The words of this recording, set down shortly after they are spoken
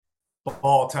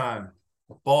Ball time.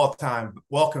 Ball time.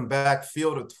 Welcome back,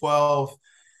 Field of 12.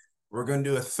 We're going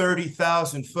to do a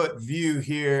 30,000-foot view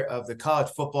here of the college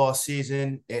football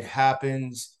season. It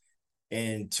happens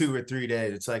in 2 or 3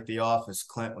 days. It's like The Office,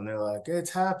 Clint, when they're like, it's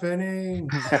happening.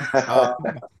 Uh,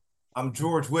 I'm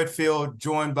George Whitfield,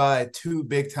 joined by two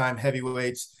big-time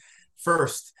heavyweights.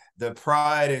 First, the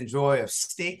pride and joy of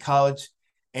State College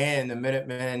and the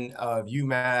Minutemen of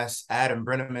UMass, Adam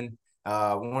Breneman,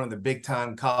 one of the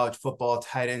big-time college football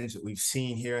tight ends that we've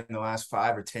seen here in the last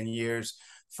 5 or 10 years,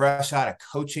 fresh out of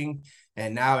coaching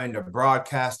and now into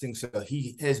broadcasting. So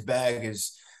his bag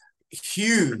is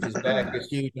huge. His bag is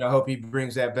huge, and I hope he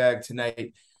brings that bag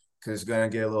tonight because it's going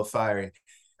to get a little fiery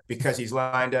because he's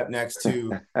lined up next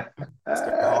to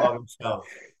Mr. Hog himself,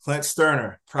 Clint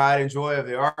Stoerner, pride and joy of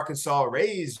the Arkansas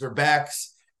Razorbacks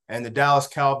and the Dallas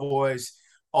Cowboys,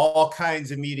 all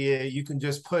kinds of media. You can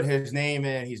just put his name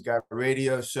in. He's got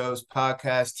radio shows,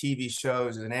 podcasts, TV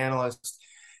shows, as an analyst.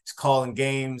 He's calling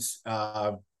games.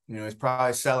 He's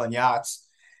probably selling yachts.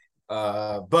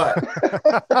 But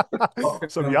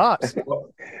Some yachts.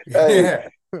 Hey, yeah.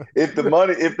 if the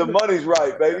money's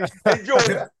right, baby. Hey, George,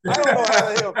 I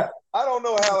don't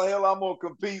know how the hell I'm gonna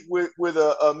compete with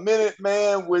a minute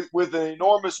man with an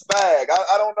enormous bag.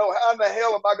 I don't know how in the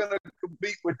hell am I gonna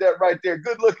compete with that right there.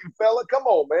 Good looking fella, come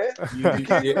on, man.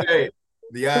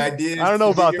 The idea is I don't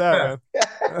know about that, man.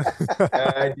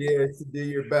 The idea is to do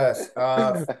your best.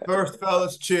 First,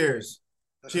 fellas, cheers.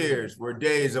 Cheers. We're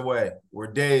days away.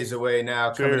 We're days away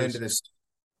now coming Cheers. into this.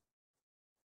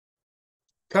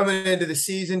 Coming into the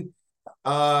season.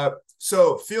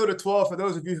 So Field of 12, for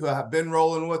those of you who have been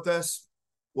rolling with us,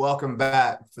 welcome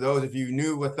back. For those of you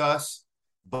new with us,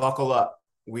 buckle up.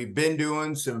 We've been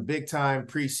doing some big time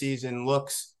preseason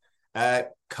looks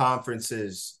at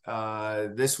conferences.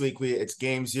 This week it's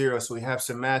game 0, so we have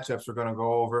some matchups we're going to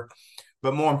go over.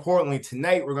 But more importantly,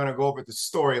 tonight we're going to go over the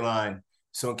storyline.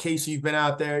 So in case you've been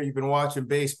out there, you've been watching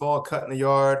baseball, cutting the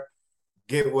yard,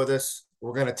 get with us.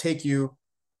 We're going to take you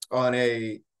on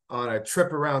a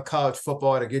trip around college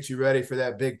football to get you ready for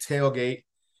that big tailgate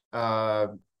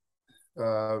for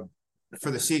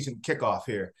the season kickoff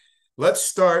here. Let's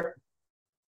start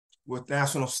with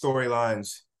national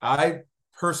storylines. I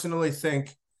personally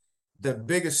think the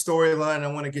biggest storyline,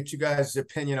 I want to get you guys'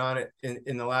 opinion on it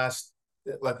in the last,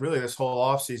 like really this whole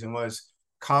offseason, was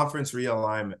conference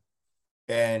realignment.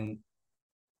 And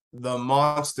the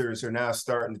monsters are now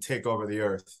starting to take over the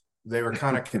earth. They were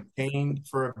kind of contained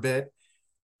for a bit.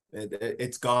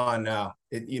 It's gone now.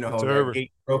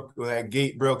 That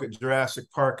gate broke at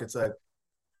Jurassic Park. It's like,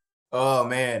 oh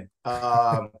man.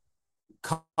 Conference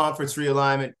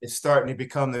realignment is starting to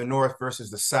become the North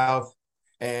versus the South.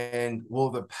 And will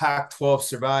the Pac-12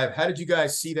 survive? How did you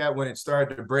guys see that when it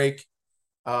started to break?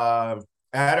 Adam,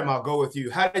 I'll go with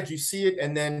you. How did you see it?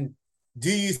 And then do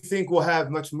you think we'll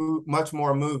have much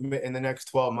more movement in the next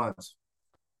 12 months?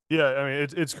 Yeah, I mean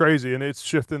it's crazy, and it's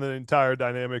shifting the entire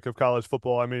dynamic of college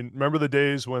football. I mean, remember the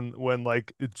days when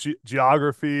like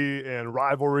geography and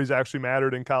rivalries actually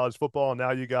mattered in college football, and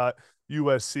now you got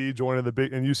USC joining the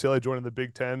big and UCLA joining the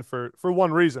Big Ten for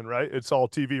one reason, right? It's all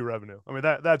TV revenue. I mean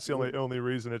that's the only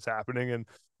reason it's happening, and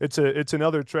it's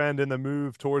another trend in the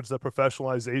move towards the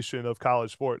professionalization of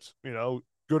college sports.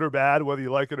 Good or bad, whether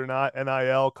you like it or not,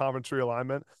 NIL, conference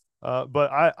realignment. But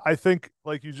I think,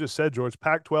 like you just said, George,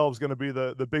 Pac-12 is going to be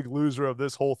the big loser of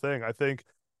this whole thing. I think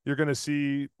you're going to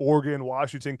see Oregon,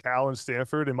 Washington, Cal, and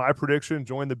Stanford, in my prediction,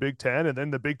 join the Big Ten, and then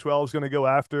the Big 12 is going to go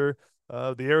after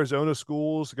the Arizona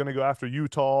schools, going to go after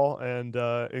Utah and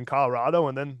in Colorado,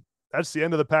 and then that's the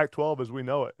end of the Pac-12 as we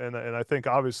know it. And I think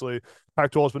obviously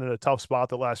Pac-12 has been in a tough spot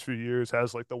the last few years,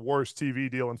 has like the worst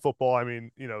TV deal in football. I mean,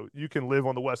 you can live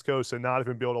on the West Coast and not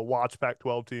even be able to watch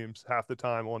Pac-12 teams half the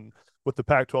time with the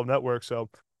Pac-12 network. So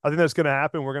I think that's going to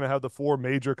happen. We're going to have the 4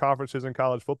 major conferences in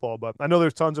college football. But I know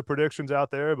there's tons of predictions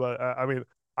out there, but I mean,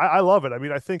 I love it. I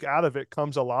mean, I think out of it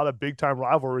comes a lot of big time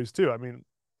rivalries too. I mean,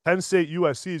 Penn State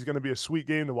USC is going to be a sweet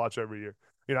game to watch every year.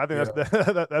 I think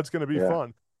that's going to be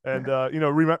fun. And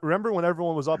remember when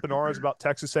everyone was up in arms about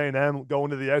Texas A&M going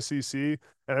to the SEC, and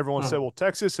everyone said, "Well,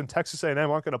 Texas and Texas A&M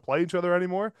aren't going to play each other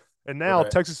anymore." And now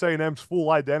Texas A&M's full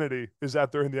identity is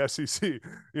that they're in the SEC.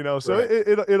 So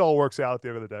it all works out at the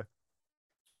end of the day.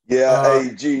 Yeah,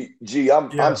 hey,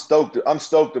 I'm stoked. I'm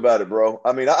stoked about it, bro.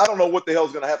 I mean, I don't know what the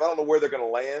hell's going to happen. I don't know where they're going to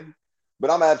land, but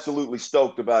I'm absolutely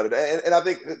stoked about it. And I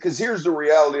think because here's the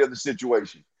reality of the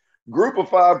situation. Group of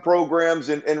 5 programs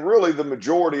and really the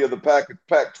majority of the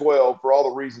Pac-12, for all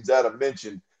the reasons Adam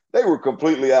mentioned, they were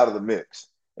completely out of the mix.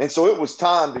 And so it was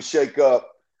time to shake up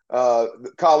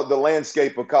the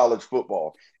landscape of college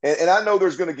football. And I know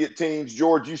there's going to get teams,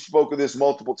 George, you spoke of this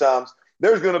multiple times.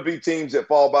 there's going to be teams that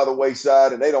fall by the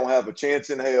wayside and they don't have a chance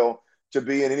in hell to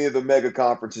be in any of the mega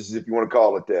conferences, if you want to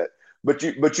call it that. But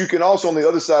you can also, on the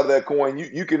other side of that coin,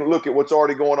 you can look at what's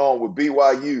already going on with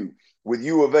BYU, with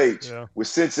U of H, with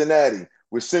Cincinnati,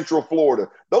 with Central Florida.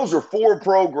 Those are 4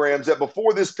 programs that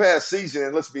before this past season,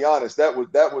 and let's be honest, that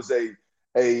was a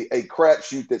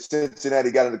crapshoot that Cincinnati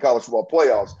got into college football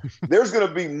playoffs. There's going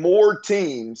to be more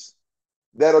teams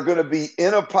that are going to be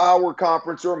in a power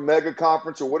conference or a mega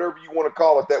conference or whatever you want to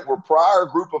call it, that were prior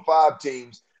group of 5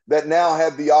 teams that now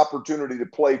have the opportunity to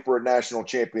play for a national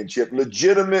championship,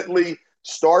 legitimately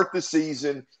start the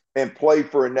season and play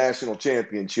for a national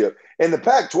championship. And the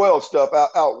Pac-12 stuff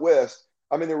out west,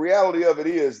 I mean, the reality of it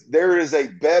is there is a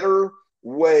better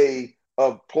way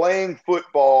of playing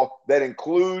football that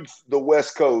includes the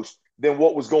West Coast than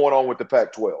what was going on with the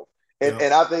Pac-12.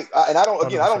 And I think, and I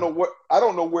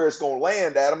don't know where it's going to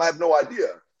land, Adam. I have no idea.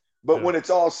 But when it's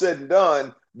all said and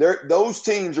done, those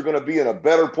teams are going to be in a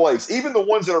better place. Even the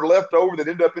ones that are left over that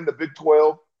end up in the Big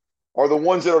 12 are the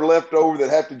ones that are left over that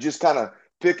have to just kind of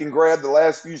pick and grab the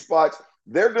last few spots.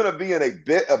 They're going to be in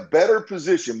a better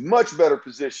position, much better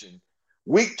position,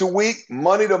 week to week,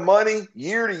 money to money,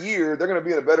 year to year. They're going to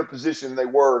be in a better position than they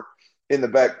were in the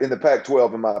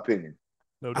Pac-12, in my opinion.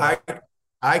 No doubt.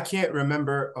 I can't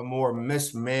remember a more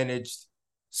mismanaged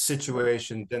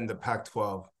situation than the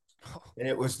Pac-12. And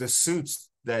it was the suits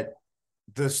that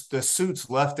the suits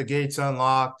left the gates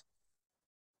unlocked,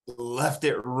 left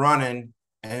it running,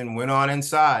 and went on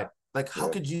inside. Like, how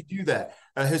could you do that?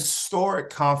 A historic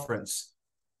conference.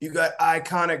 You got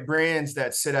iconic brands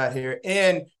that sit out here,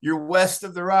 and you're west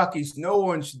of the Rockies. No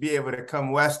one should be able to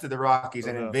come west of the Rockies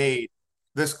and invade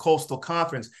this coastal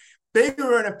conference. They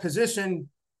were in a position,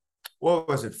 what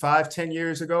was it, 5-10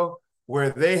 years ago, where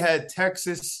they had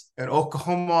Texas and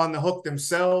Oklahoma on the hook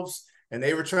themselves, and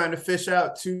they were trying to fish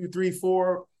out 2, 3,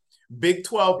 4 Big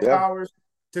 12 powers.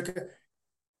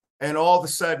 And all of a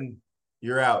sudden,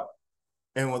 you're out.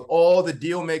 And with all the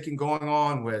deal making going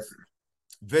on with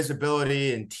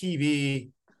visibility and TV,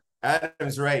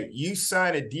 Adam's right. You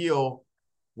sign a deal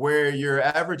where your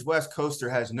average West Coaster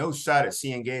has no shot at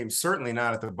seeing games, certainly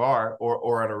not at the bar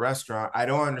or at a restaurant. I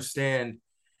don't understand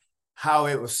how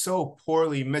it was so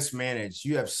poorly mismanaged.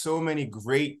 You have so many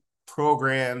great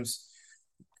programs,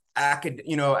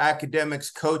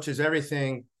 academics, coaches,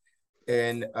 everything.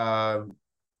 And Adam,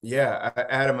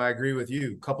 I agree with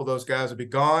you. A couple of those guys will be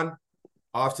gone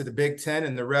off to the Big Ten,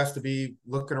 and the rest will be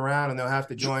looking around, and they'll have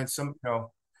to join some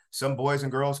Boys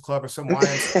and Girls Club or some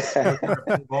YMCA.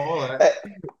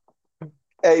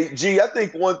 Hey, G, I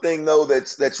think one thing though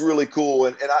that's really cool,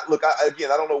 and I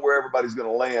don't know where everybody's going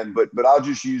to land, but I'll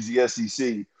just use the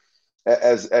SEC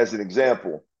as an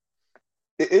example.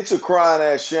 It's a crying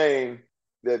ass shame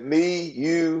that me,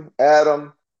 you,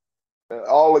 Adam,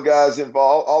 all the guys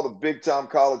involved, all the big time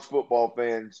college football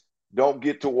fans don't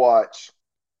get to watch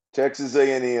Texas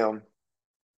A&M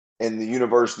and the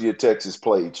University of Texas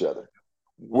play each other.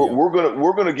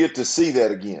 We're gonna get to see that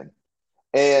again.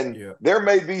 And there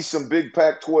may be some big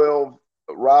Pac-12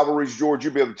 rivalries. George,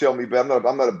 you'll be able to tell me better.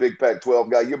 I'm not a big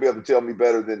Pac-12 guy. You'll be able to tell me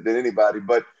better than anybody.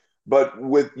 But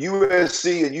with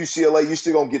USC and UCLA, you're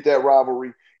still gonna get that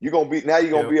rivalry. You're gonna be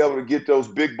able to get those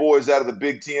big boys out of the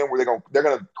Big Ten, where they're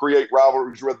gonna create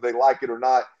rivalries whether they like it or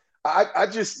not. I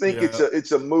just think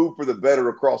it's a move for the better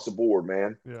across the board,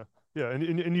 man. Yeah,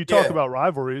 and you talk about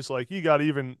rivalries, like you got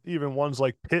even ones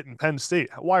like Pitt and Penn State.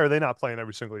 Why are they not playing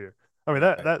every single year? I mean,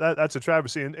 that's a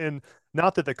travesty. And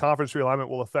not that the conference realignment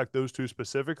will affect those two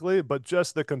specifically, but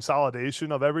just the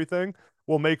consolidation of everything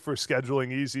will make for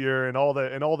scheduling easier, and all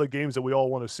the games that we all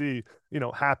want to see,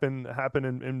 happen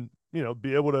and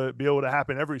be able to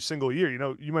happen every single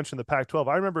year. You mentioned the Pac-12.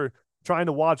 I remember trying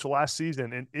to watch last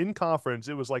season, and in conference,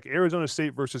 it was like Arizona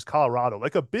State versus Colorado,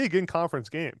 like a big in-conference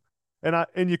game.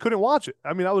 And you couldn't watch it.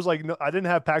 I mean, I was like, no, I didn't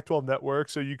have Pac-12 network,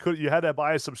 so you had to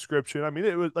buy a subscription. I mean,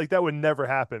 it was like that would never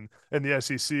happen in the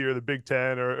SEC or the Big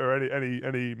Ten or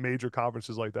any major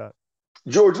conferences like that.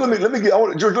 George, let me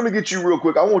get you real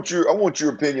quick. I want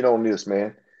your opinion on this,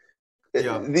 man.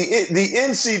 Yeah. The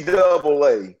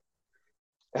NCAA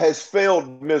has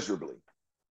failed miserably.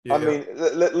 Yeah. I mean,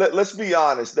 let's be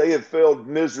honest. They have failed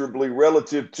miserably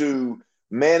relative to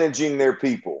managing their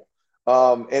people.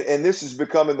 And this is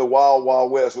becoming the wild,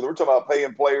 wild west. Whether we're talking about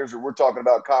paying players or we're talking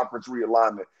about conference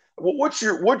realignment. What's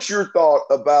your thought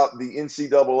about the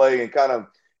NCAA and kind of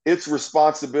its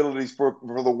responsibilities for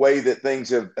the way that things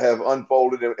have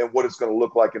unfolded and what it's going to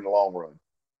look like in the long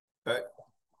run?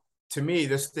 To me,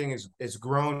 this thing is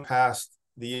grown past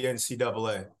the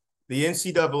NCAA. The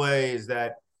NCAA is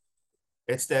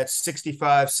it's that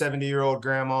 65, 70-year-old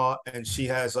grandma, and she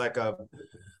has like a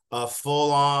a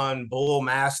full-on bull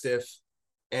mastiff,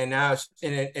 and now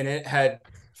it had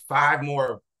 5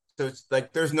 more. So it's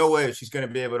like there's no way she's going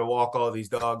to be able to walk all these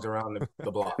dogs around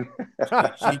the block.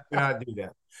 She cannot do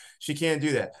that. She can't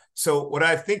do that. So what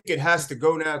I think it has to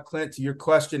go now, Clint, to your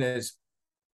question is,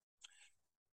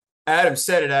 Adam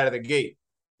said it out of the gate.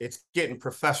 It's getting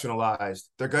professionalized.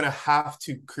 They're going to have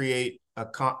to create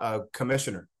a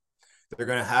commissioner. They're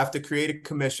going to have to create a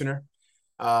commissioner.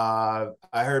 I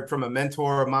heard from a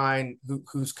mentor of mine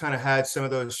who's kind of had some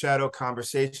of those shadow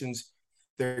conversations.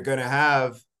 They're going to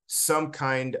have some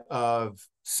kind of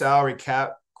salary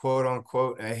cap, quote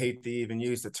unquote. And I hate to even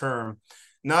use the term,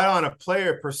 not on a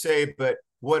player per se, but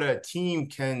what a team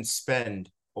can spend,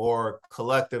 or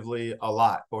collectively a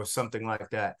lot, or something like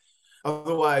that.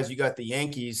 Otherwise, you got the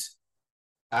Yankees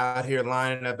out here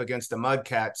lining up against the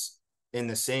Mudcats in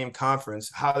the same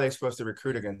conference. How are they supposed to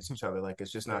recruit against each other? Like,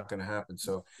 it's just not going to happen.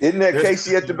 So, isn't that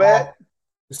Casey at the bat?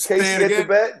 Casey at the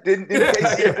bat? Didn't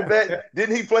Casey at the bat?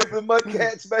 Didn't he play for the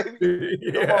Mudcats, baby?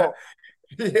 Yeah. Come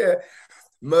on. Yeah.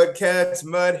 Mudcats,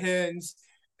 Mud Hens.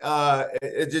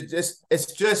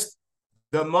 It's just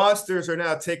the monsters are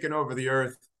now taking over the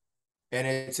earth, and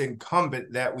it's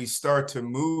incumbent that we start to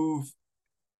move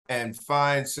and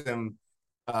find some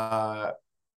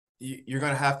you're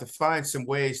going to have to find some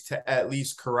ways to at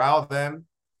least corral them,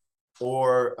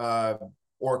 or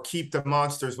keep the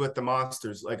monsters with the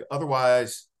monsters. Like,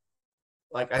 otherwise,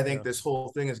 like, I think this whole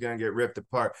thing is going to get ripped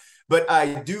apart. But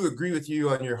I do agree with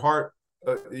you on your heart.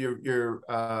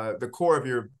 The core of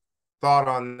your thought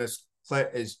on this, Clint,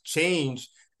 is change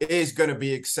is going to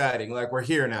be exciting. Like, we're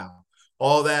here now.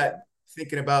 All that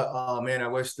thinking about, oh man, I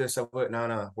wish this, I would.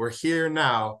 No, we're here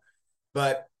now.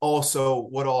 But also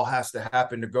what all has to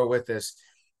happen to go with this.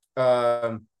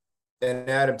 And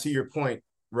Adam, to your point,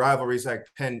 rivalries like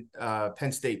Penn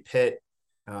State, Pitt,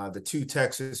 the 2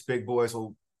 Texas big boys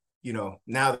will,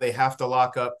 now they have to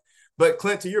lock up. But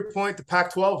Clint, to your point, the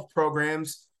Pac-12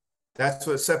 programs, that's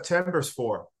what September's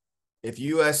for. If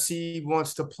USC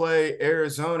wants to play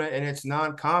Arizona and it's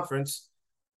non-conference,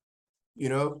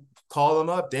 call them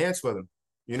up, dance with them.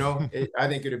 I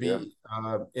think it'll be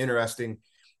interesting.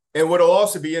 And what'll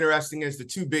also be interesting is the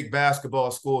 2 big basketball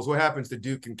schools. What happens to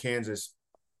Duke and Kansas,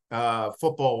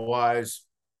 football-wise?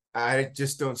 I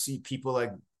just don't see people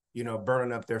like,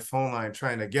 burning up their phone line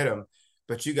trying to get them.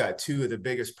 But you got 2 of the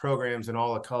biggest programs in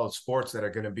all of college sports that are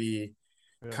going to be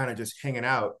kind of just hanging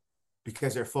out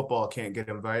because their football can't get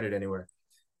invited anywhere.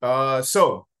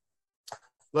 So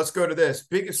let's go to this.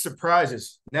 Biggest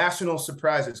surprises, national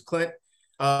surprises. Clint,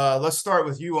 let's start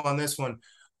with you on this one.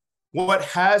 What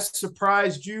has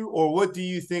surprised you, or what do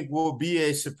you think will be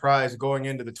a surprise going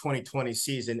into the 2020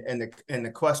 season? And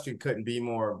the question couldn't be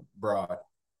more broad.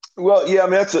 Well, yeah, I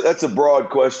mean that's a broad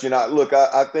question. I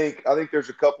think there's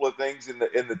a couple of things in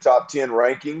the top 10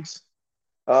 rankings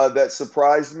that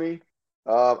surprised me.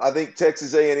 I think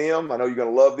Texas A&M. I know you're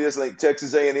going to love this. I think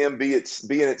Texas A&M being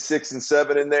at 6 and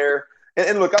 7 in there.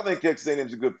 And look, I think Texas A&M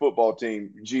is a good football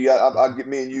team. Gee, I get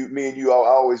me and you. I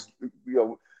always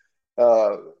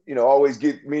always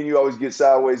get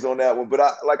sideways on that one. But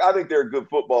I think they're a good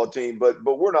football team. But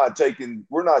we're not taking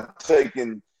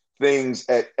things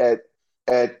at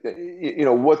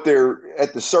what they're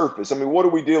at the surface. I mean, what are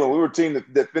we dealing with? We were a team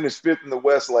that finished 5th in the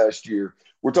West last year.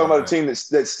 We're talking about a team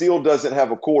that still doesn't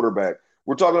have a quarterback.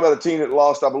 We're talking about a team that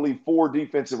lost, I believe, 4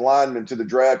 defensive linemen to the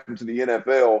draft and to the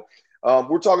NFL.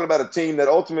 We're talking about a team that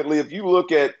ultimately, if you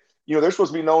look at, they're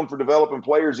supposed to be known for developing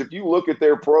players. If you look at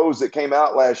their pros that came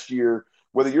out last year,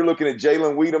 whether you're looking at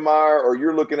Jalen Wiedemeyer or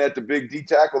you're looking at the big D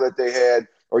tackle that they had,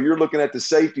 or you're looking at the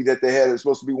safety that they had that's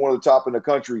supposed to be one of the top in the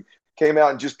country, came out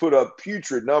and just put up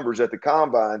putrid numbers at the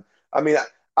combine. I mean,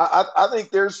 I think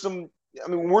there's some –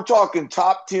 when we're talking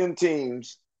top 10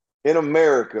 teams in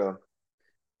America,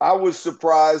 I was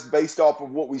surprised based off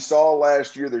of what we saw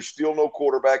last year. There's still no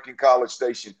quarterback in College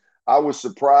Station. I was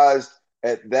surprised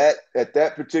at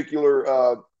that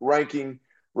particular ranking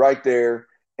right there.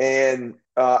 And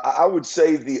I would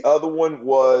say the other one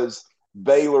was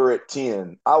Baylor at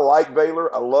 10. I like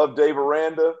Baylor. I love Dave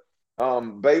Aranda.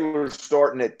 Baylor's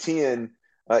starting at 10,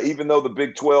 even though the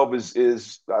Big 12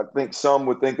 is I think some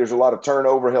would think there's a lot of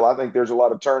turnover. Hell, I think there's a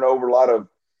lot of turnover, a lot of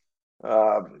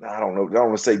I don't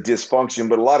want to say dysfunction,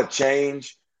 but a lot of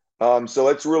change. So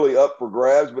it's really up for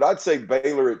grabs. But I'd say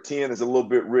Baylor at 10 is a little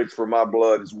bit rich for my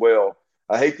blood as well.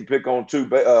 I hate to pick on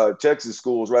 2 Texas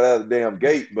schools right out of the damn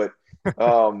gate, but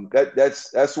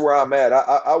that's where I'm at.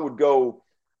 I would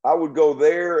go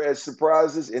there as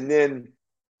surprises, and then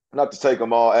not to take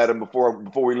them all, Adam, before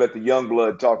we let the young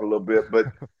blood talk a little bit, but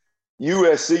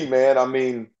USC, man. I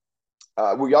mean,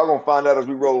 Y'all gonna find out as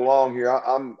we roll along here.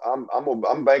 I'm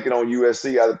banking on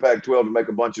USC out of the Pac-12 to make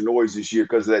a bunch of noise this year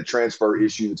because of that transfer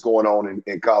issue that's going on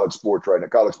in college sports right now,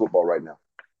 college football right now.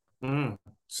 Mm.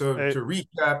 So Hey, to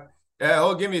recap,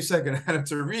 give me a second, Adam.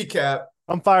 To recap,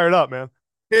 I'm fired up, man.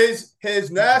 His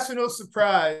national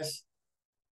surprise.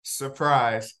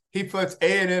 He puts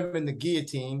A&M in the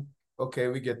guillotine. Okay,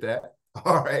 we get that.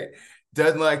 All right.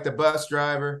 Doesn't like the bus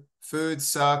driver. Food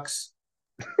sucks.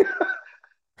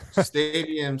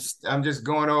 Stadiums. I'm just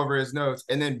going over his notes.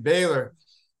 And then Baylor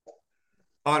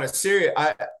on a serious.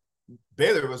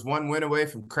 Baylor was one win away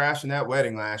from crashing that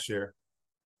wedding last year.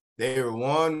 They were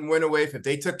one win away from.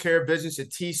 They took care of business at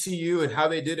TCU and how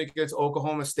they did against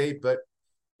Oklahoma State, but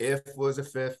if was a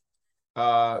fifth.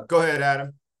 Go ahead,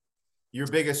 Adam. Your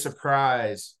biggest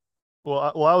surprise.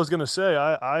 Well, I was going to say,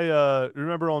 I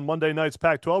remember on Monday night's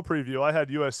Pac-12 preview, I had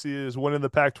USC as winning the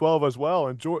Pac-12 as well.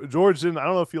 And George didn't, I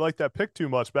don't know if you liked that pick too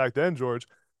much back then, George.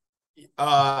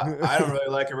 I don't really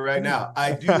like it right now.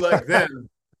 I do like them,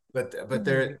 but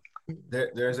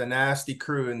there's a nasty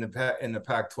crew in the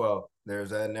Pac-12.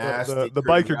 There's a nasty the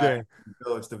crew, biker gang.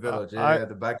 The village. Yeah,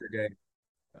 the biker gang.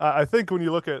 I think when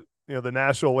you look at the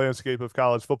national landscape of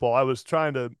college football, I was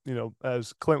trying to,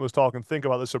 as Clint was talking, think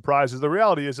about the surprises. The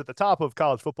reality is at the top of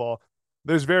college football,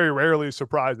 there's very rarely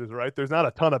surprises, right? There's not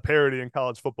a ton of parity in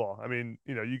college football. I mean,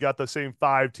 you got the same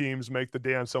 5 teams make the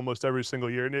dance almost every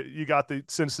single year, and you got the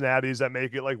Cincinnatis that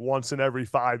make it like once in every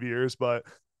 5 years, but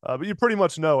you pretty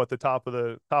much know at the top of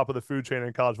the food chain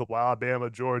in college football, Alabama,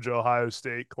 Georgia, Ohio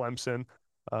State, Clemson.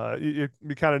 You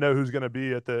kind of know who's going to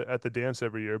be at the dance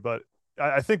every year, but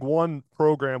I think one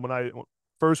program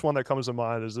first one that comes to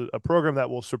mind is a program that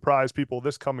will surprise people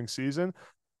this coming season.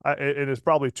 It is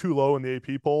probably too low in the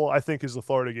AP poll. I think is the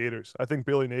Florida Gators. I think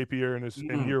Billy Napier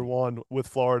in year one with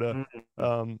Florida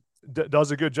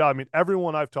does a good job. I mean,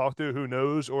 everyone I've talked to who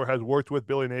knows or has worked with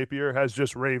Billy Napier has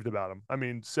just raved about him. I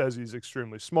mean, says he's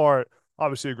extremely smart,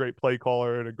 obviously a great play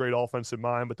caller and a great offensive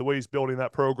mind, but the way he's building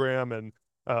that program and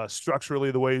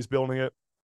structurally the way he's building it.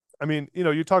 I mean,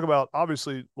 you talk about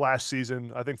obviously last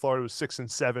season, I think Florida was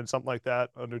 6-7, something like that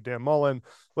under Dan Mullen.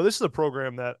 But this is a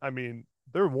program that, I mean,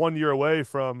 they're 1 year away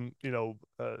from,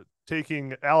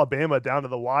 taking Alabama down to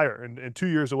the wire and 2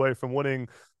 years away from winning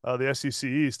the SEC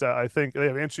East. I think they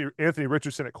have Anthony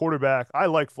Richardson at quarterback. I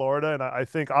like Florida. And I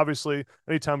think obviously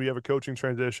anytime you have a coaching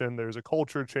transition, there's a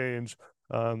culture change.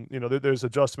 There's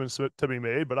adjustments to be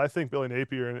made, but I think Billy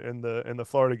Napier and the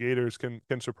Florida Gators can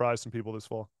surprise some people this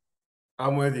fall.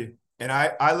 I'm with you. And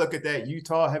I look at that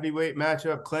Utah heavyweight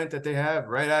matchup, Clint, that they have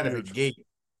right out of the gate.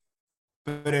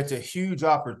 But it's a huge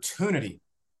opportunity.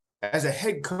 As a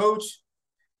head coach,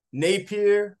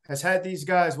 Napier has had these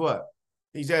guys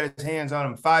He's had his hands on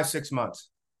them 5-6 months.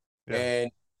 Yeah.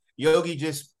 And Yogi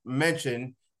just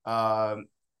mentioned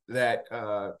that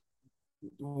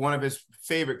one of his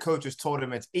favorite coaches told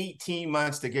him it's 18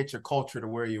 months to get your culture to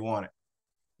where you want it.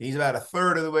 He's about a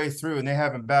third of the way through, and they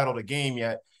haven't battled a game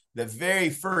yet. The very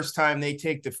first time they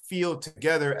take the field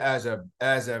together as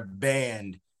a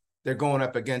band, they're going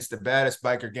up against the baddest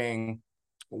biker gang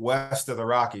west of the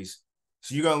Rockies.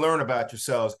 So you're going to learn about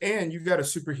yourselves. And you've got a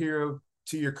superhero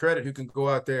to your credit who can go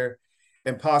out there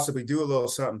and possibly do a little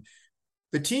something.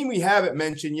 The team we haven't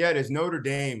mentioned yet is Notre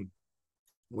Dame.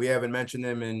 We haven't mentioned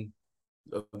them in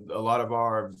a lot of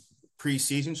our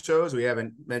preseason shows. We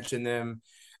haven't mentioned them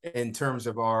in terms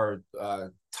of our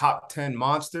top 10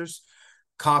 monsters,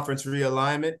 conference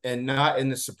realignment, and not in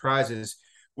the surprises.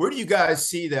 Where do you guys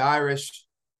see the Irish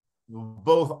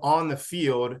both on the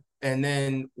field, and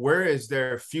then where is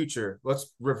their future?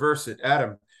 Let's reverse it.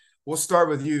 Adam, we'll start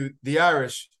with you. The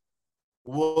Irish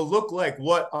will look like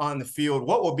what on the field?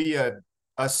 What will be a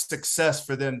success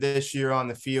for them this year on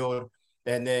the field?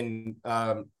 And then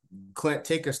Clint,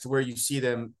 take us to where you see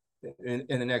them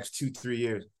in the next 2-3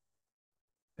 years.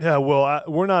 Yeah, well,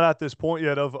 we're not at this point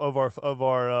yet of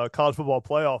our college football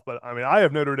playoff, but I mean, I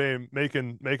have Notre Dame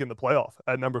making the playoff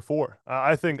at number 4.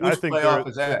 I think playoff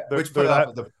is that? Which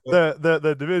playoff is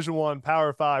the Division I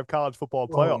Power 5 college football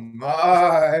playoff? Oh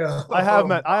my! I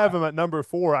have them at number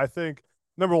 4. I think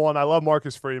number 1, I love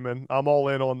Marcus Freeman. I'm all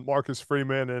in on Marcus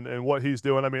Freeman and what he's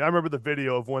doing. I mean, I remember the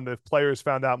video of when the players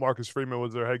found out Marcus Freeman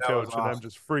was their head coach and them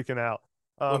just freaking out.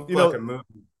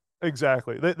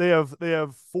 Exactly. They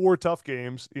have 4 tough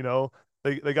games. They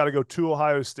got to go to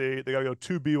Ohio State. They got to go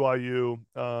to BYU,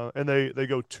 and they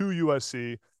go to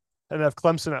USC, and have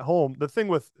Clemson at home. The thing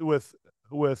with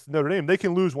Notre Dame, they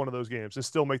can lose one of those games and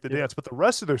still make the dance. But the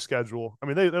rest of their schedule, I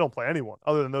mean, they don't play anyone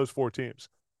other than those 4 teams.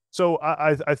 So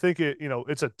I think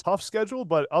it's a tough schedule,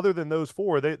 but other than those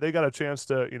four, they got a chance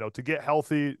to to get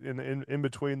healthy in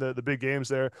between the big games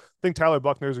there. I think Tyler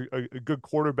Buckner's a good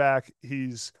quarterback.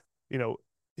 He's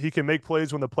he can make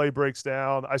plays when the play breaks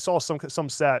down. I saw some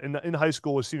stat in high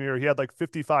school his senior year, he had like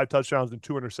 55 touchdowns and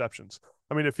 2 interceptions.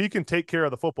 I mean, if he can take care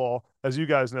of the football, as you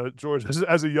guys know, George,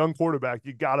 as a young quarterback,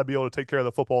 you got to be able to take care of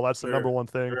the football. That's the number one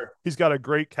thing. Sure. He's got a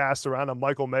great cast around him.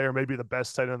 Michael Mayer, maybe the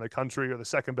best tight end in the country or the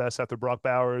second best after Brock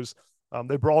Bowers.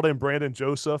 They brought in Brandon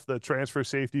Joseph, the transfer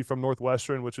safety from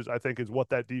Northwestern, which I think is what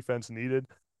that defense needed.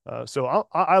 So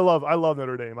I love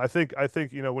Notre Dame. I think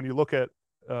when you look at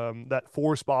that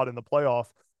 4 spot in the playoff,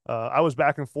 I was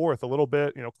back and forth a little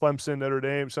bit. Clemson, Notre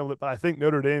Dame, some of it, but I think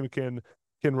Notre Dame can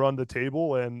run the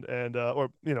table and or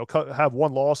have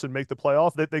one loss and make the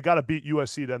playoff. They got to beat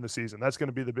USC to end the season. That's going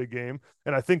to be the big game,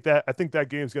 and I think that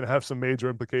game is going to have some major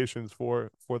implications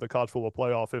for the college football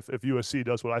playoff if USC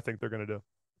does what I think they're going to do.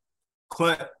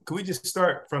 Clint, can we just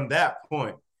start from that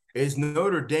point? Is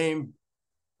Notre Dame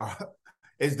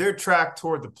is their track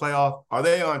toward the playoff? Are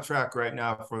they on track right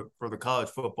now for the college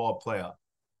football playoff?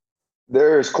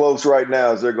 They're as close right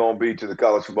now as they're going to be to the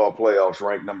college football playoffs,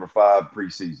 ranked number 5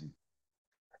 preseason.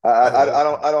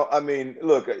 I mean,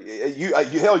 look,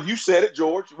 you said it,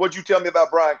 George. What'd you tell me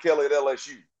about Brian Kelly at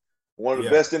LSU? One of the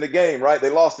best in the game, right? They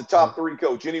lost the top 3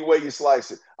 coach any way you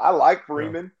slice it. I like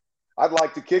Freeman. Yeah. I'd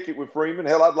like to kick it with Freeman.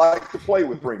 Hell, I'd like to play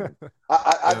with Freeman.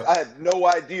 I have no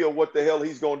idea what the hell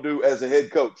he's going to do as a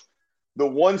head coach. The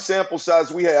one sample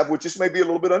size we have, which just may be a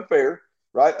little bit unfair,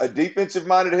 right? A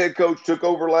defensive-minded head coach took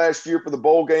over last year for the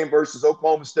bowl game versus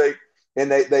Oklahoma State, and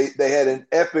they had an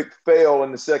epic fail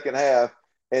in the second half.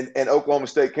 And Oklahoma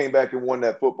State came back and won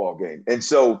that football game. And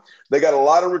so they got a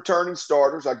lot of returning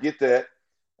starters. I get that.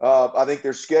 I think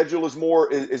their schedule is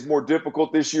more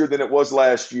difficult this year than it was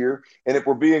last year. And if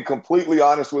we're being completely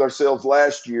honest with ourselves,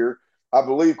 last year, I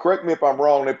believe, correct me if I'm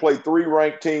wrong, they played 3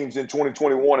 ranked teams in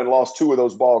 2021 and lost 2 of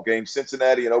those ball games,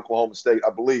 Cincinnati and Oklahoma State,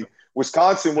 I believe.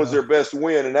 Wisconsin was their best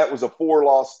win, and that was a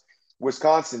 4-loss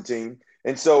Wisconsin team.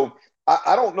 And so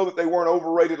I don't know that they weren't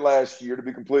overrated last year, to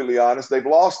be completely honest. They've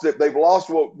lost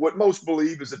what most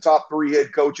believe is the top 3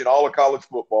 head coach in all of college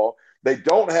football. They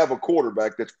don't have a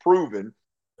quarterback that's proven.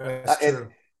 That's true.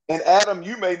 And Adam,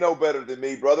 you may know better than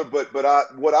me, brother, but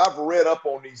what I've read up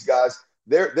on these guys,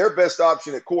 their best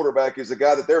option at quarterback is a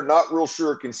guy that they're not real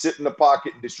sure can sit in the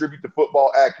pocket and distribute the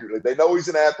football accurately. They know he's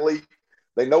an athlete.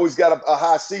 They know he's got a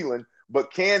high ceiling,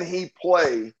 but can he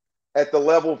play at the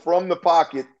level from the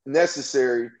pocket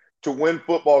necessary to win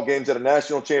football games at a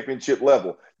national championship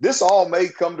level? This all may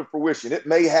come to fruition. It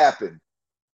may happen.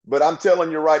 But I'm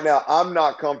telling you right now, I'm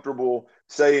not comfortable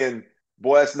saying,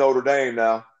 boy, that's Notre Dame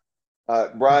now.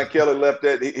 Brian Kelly left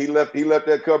that he left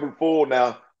that cupboard full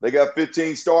now. They got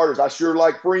 15 starters. I sure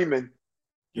like Freeman.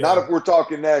 Yeah. Not if we're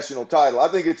talking national title. I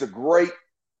think it's a great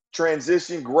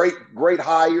transition, great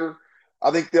hire.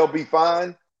 I think they'll be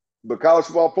fine. But college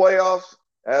football playoffs,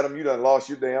 Adam, you done lost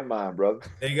your damn mind, brother.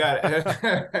 They got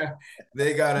to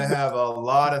have a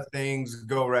lot of things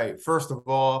go right. First of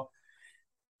all,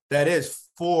 that is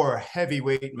 4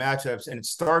 heavyweight matchups, and it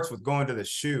starts with going to the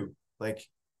shoe. Like,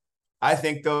 I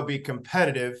think they'll be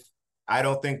competitive. I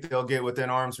don't think they'll get within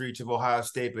arm's reach of Ohio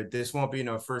State, but this won't be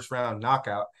no first-round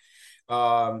knockout.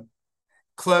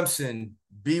 Clemson,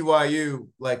 BYU,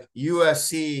 like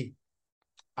USC,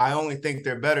 I only think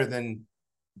they're better than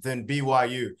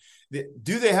BYU.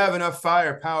 Do they have enough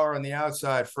firepower on the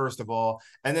outside, first of all?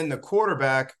 And then the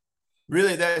quarterback,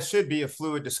 really, that should be a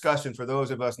fluid discussion for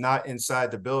those of us not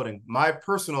inside the building.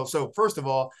 So first of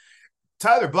all,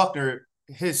 Tyler Buckner,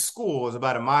 his school is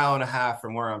about 1.5 miles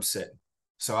from where I'm sitting.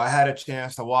 So I had a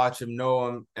chance to watch him, know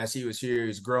him as he was here.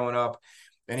 He's growing up,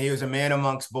 and he was a man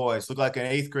amongst boys. Looked like an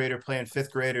 8th grader playing 5th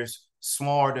graders,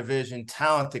 smaller division,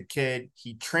 talented kid.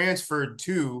 He transferred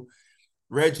to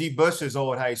Reggie Bush's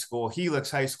old high school,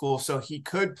 Helix High School, so he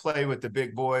could play with the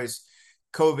big boys.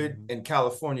 COVID in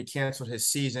California canceled his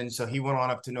season, so he went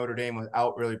on up to Notre Dame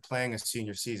without really playing a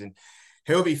senior season.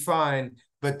 He'll be fine,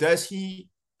 but does he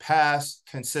pass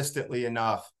consistently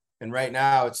enough? And right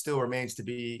now, it still remains to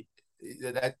be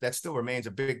that still remains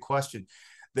a big question.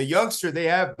 The youngster they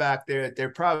have back there that they're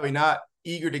probably not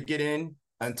eager to get in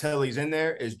until he's in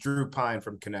there is Drew Pine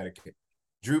from Connecticut.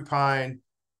 Drew Pine,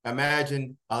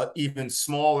 imagine even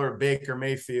smaller Baker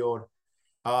Mayfield,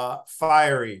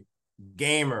 fiery,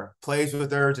 gamer, plays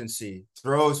with urgency,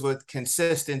 throws with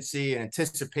consistency and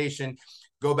anticipation.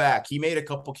 Go back. He made a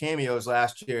couple cameos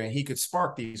last year, and he could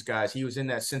spark these guys. He was in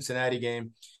that Cincinnati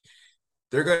game.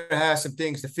 They're going to have some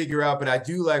things to figure out, but I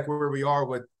do like where we are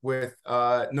with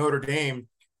Notre Dame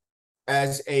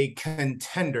as a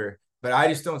contender. but I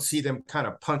just don't see them kind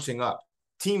of punching up.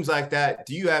 Teams like that,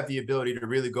 do you have the ability to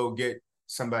really go get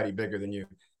somebody bigger than you?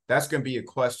 That's going to be a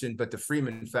question, but the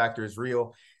Freeman factor is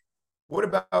real. What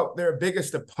about their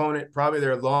biggest opponent, probably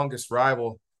their longest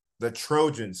rival, the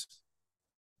Trojans?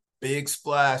 Big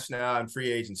splash now in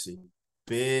free agency.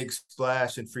 Big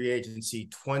splash in free agency.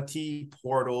 20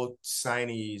 portal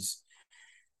signees.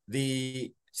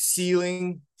 The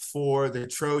ceiling for the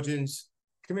Trojans.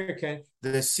 Come here, Ken.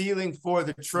 The ceiling for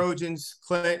the Trojans,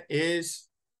 Clint, is.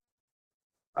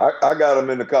 I got them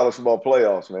in the college football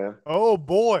playoffs, man. Oh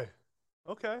boy.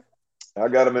 Okay. I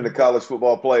got them in the college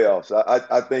football playoffs.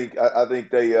 I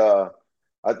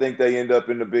think they end up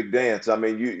in the big dance. I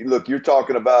mean, you're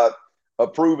talking about a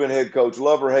proven head coach.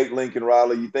 Love or hate Lincoln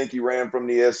Riley. You think he ran from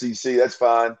the SEC? That's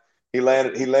fine. He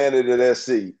landed at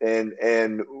SC,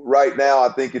 and right now I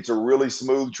think it's a really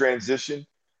smooth transition.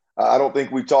 I don't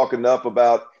think we talk enough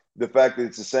about the fact that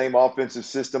it's the same offensive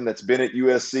system that's been at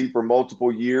USC for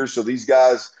multiple years. So these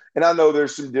guys, and I know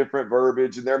there's some different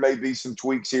verbiage, and there may be some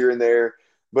tweaks here and there.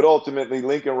 But ultimately,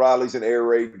 Lincoln Riley's an air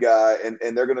raid guy,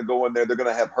 and they're going to go in there. They're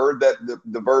going to have heard that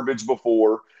the verbiage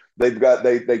before.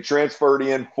 They transferred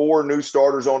in 4 new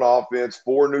starters on offense,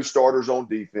 4 new starters on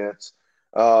defense.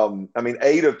 I mean,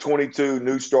 8 of 22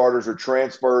 new starters are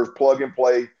transfers, plug and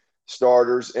play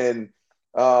starters, and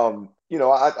I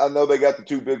know they got the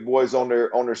 2 big boys on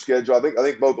their schedule. I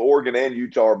think both Oregon and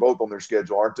Utah are both on their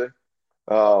schedule, aren't they?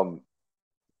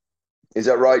 Is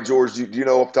that right, George? Do you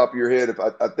know off the top of your head? If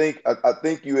I think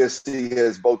USC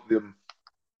has both of them.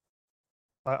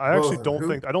 I actually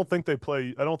don't think they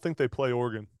play. I don't think they play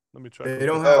Oregon. Let me check. They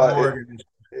don't have Oregon.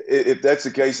 If that's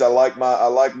the case, I like my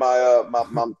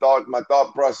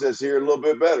thought process here a little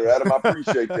bit better, Adam. I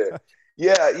appreciate that.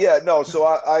 Yeah, no. So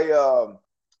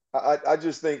I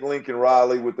just think Lincoln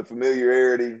Riley with the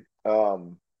familiarity.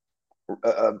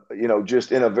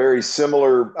 Just in a very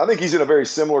similar. I think he's in a very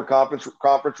similar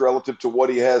conference relative to what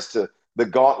he has to the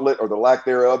gauntlet or the lack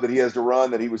thereof that he has to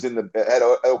run. That he was at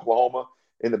Oklahoma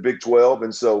in the Big 12,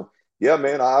 and so yeah,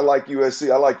 man, I like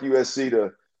USC. I like USC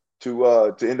to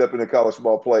end up in the college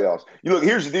football playoffs. Look,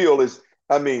 here's the deal: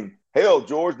 I mean, hell,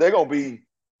 George, they're gonna be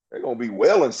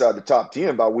well inside the top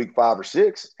 10 by week 5 or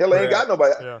 6. Hell, they ain't got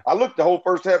nobody. Yeah. I looked the whole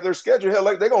first half of their schedule. Hell,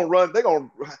 they're gonna run. They're gonna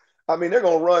run.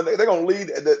 They're going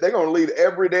to lead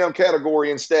every damn category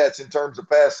in stats in terms of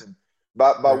passing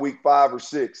by week 5 or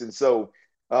 6. And so,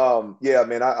 yeah,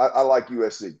 man, I like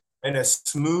USC. And a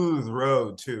smooth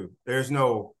road too. There's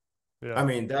no, I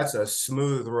mean, that's a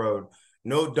smooth road.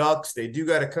 No ducks. They do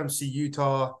got to come see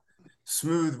Utah.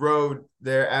 Smooth road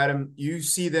there, Adam. You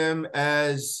see them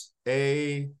as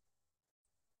a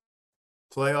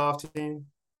playoff team?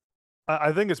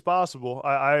 I think it's possible.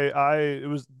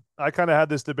 I kind of had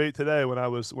this debate today when I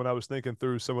was thinking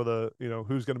through some of the,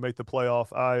 who's going to make the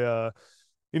playoff.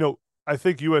 I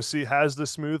think USC has the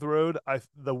smooth road.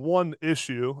 The one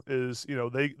issue is,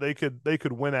 they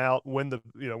could win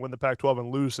the Pac-12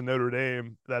 and lose to Notre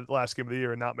Dame that last game of the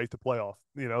year and not make the playoff.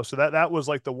 So that was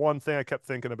like the one thing I kept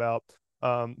thinking about.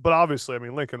 But obviously, I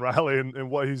mean, Lincoln Riley and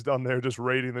what he's done there, just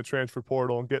raiding the transfer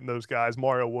portal and getting those guys,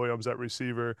 Mario Williams at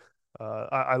receiver.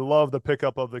 I love the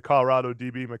pickup of the Colorado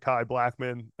DB, Mekhi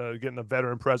Blackman, getting a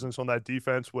veteran presence on that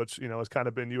defense, which, has kind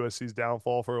of been USC's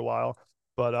downfall for a while.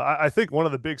 But I think one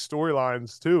of the big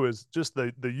storylines, too, is just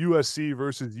the USC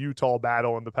versus Utah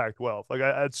battle in the Pac-12. Like,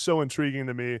 it's so intriguing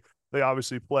to me. They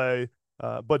obviously play,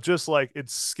 but just like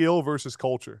it's skill versus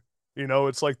culture.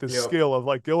 It's like the skill of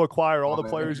like, go acquire all the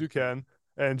players you can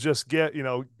and just get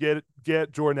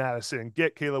Jordan Addison,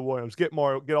 get Caleb Williams, get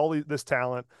Mario, get all this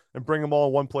talent and bring them all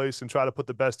in one place and try to put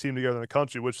the best team together in the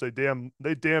country, which they damn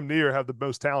near have the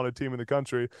most talented team in the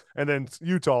country. And then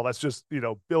Utah, that's just,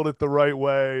 build it the right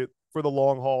way for the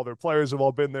long haul. Their players have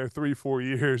all been there 3-4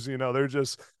 years. They're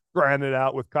just grinding it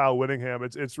out with Kyle Whittingham.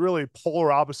 It's really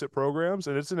polar opposite programs,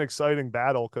 and it's an exciting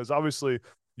battle because obviously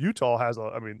Utah has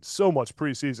so much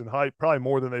preseason hype, probably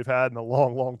more than they've had in a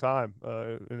long, long time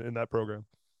in that program.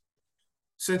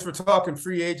 Since we're talking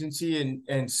free agency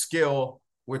and skill,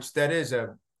 which that is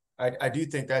I do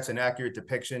think that's an accurate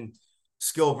depiction,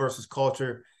 skill versus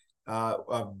culture,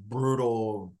 a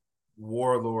brutal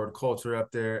warlord culture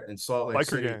up there in Salt Lake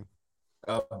City. Gang.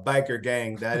 Biker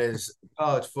gang. That is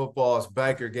college football's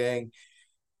biker gang.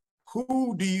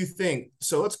 Who do you think?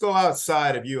 So let's go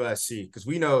outside of USC because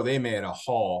we know they made a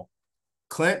haul.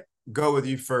 Clint, go with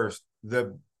you first.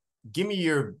 Give me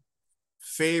your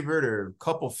favorite or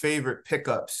couple favorite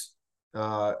pickups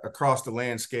across the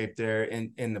landscape there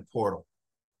in the portal.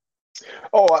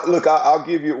 Oh, look, I'll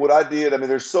give you what I did. I mean,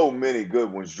 there's so many good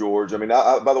ones, George. I mean,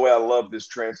 by the way, I love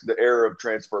the era of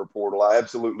transfer portal. I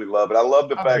absolutely love it. I love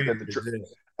the fact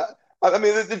that I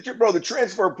mean, bro, the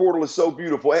transfer portal is so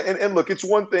beautiful. And look, it's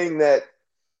one thing that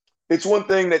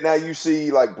now you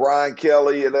see like Brian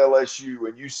Kelly at LSU,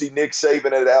 and you see Nick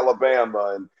Saban at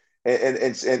Alabama,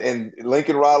 and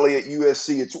Lincoln Riley at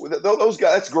USC. It's those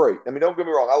guys. That's great. I mean, don't get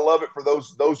me wrong. I love it for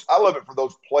those. I love it for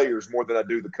those players more than I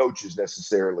do the coaches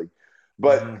necessarily.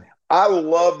 But I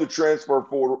love the transfer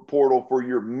portal for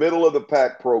your middle of the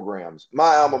pack programs.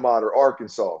 My alma mater,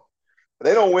 Arkansas.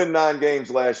 They don't win 9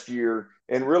 games last year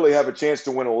and really have a chance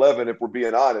to win 11 if we're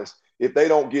being honest. If they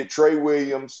don't get Trey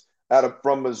Williams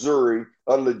from Missouri,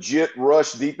 a legit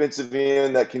rush defensive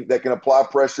end that can apply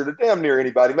pressure to damn near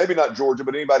anybody, maybe not Georgia,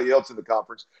 but anybody else in the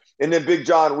conference. And then Big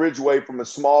John Ridgeway from a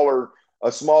smaller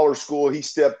school, he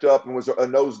stepped up and was a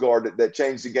nose guard that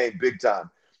changed the game big time.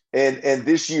 And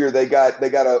this year they got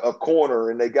a corner,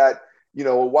 and they got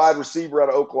a wide receiver out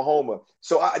of Oklahoma.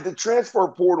 So the transfer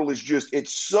portal is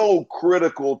it's so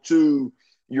critical to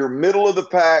your middle of the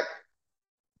pack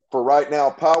for right now,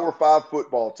 Power 5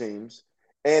 football teams.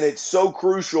 And it's so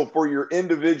crucial for your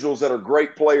individuals that are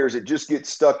great players that just get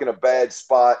stuck in a bad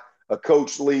spot. A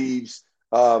coach leaves,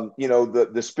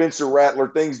 the Spencer Rattler,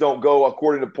 things don't go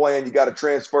according to plan. You got to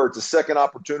transfer. It's a second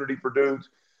opportunity for dudes.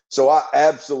 So I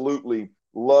absolutely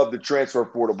love the transfer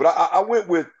portal. But I went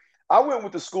with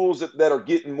the schools that are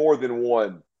getting more than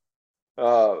one.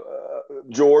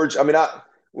 George, I mean,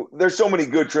 there's so many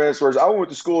good transfers. I went with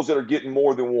the schools that are getting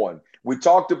more than one. We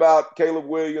talked about Caleb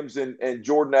Williams and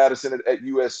Jordan Addison at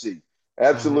USC.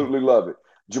 Absolutely love it.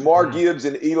 Jamar Gibbs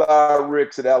and Eli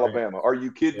Ricks at Alabama. Are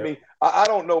you kidding me? I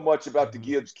don't know much about the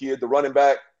Gibbs kid, the running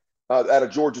back out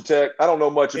of Georgia Tech. I don't know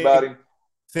much about him.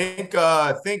 Think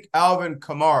Alvin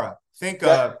Kamara. Think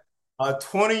a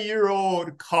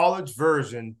 20-year-old college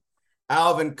version,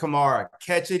 Alvin Kamara.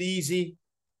 Catch it easy.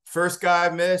 First guy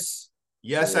miss.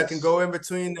 Yes, I can go in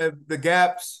between the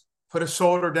gaps, put a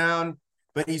shoulder down,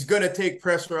 but he's going to take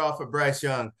pressure off of Bryce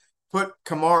Young. Put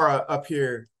Kamara up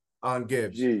here on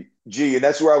Gibbs. Gee, and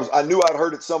that's where I knew I'd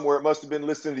heard it somewhere. It must have been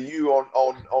listening to you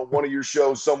on one of your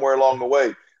shows somewhere along the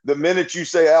way. The minute you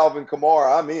say Alvin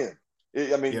Kamara, I'm in.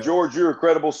 I mean, George, you're a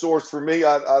credible source for me.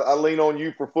 I lean on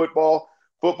you for football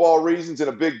reasons in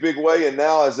a big, big way. And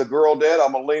now as a girl dad,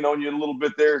 I'm going to lean on you a little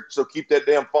bit there. So keep that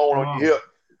damn phone on your hip.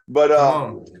 But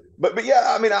yeah,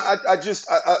 I mean, I just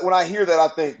when I hear that, I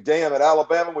think, damn, at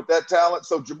Alabama with that talent.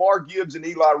 So Jamar Gibbs and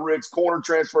Eli Ricks, corner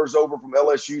transfers over from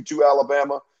LSU to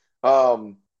Alabama.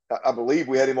 I believe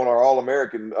we had him on our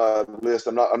All-American list.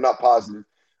 I'm not positive.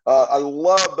 I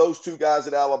love those two guys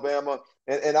at Alabama,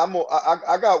 and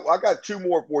I got 2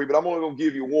 more for you, but I'm only gonna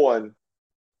give you one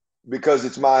because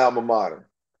it's my alma mater.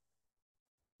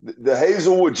 The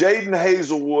Hazelwood, Jaden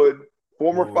Hazelwood,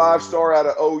 former 5-star out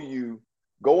of OU.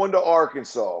 Going to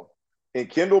Arkansas in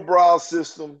Kendall Briles'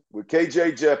 system with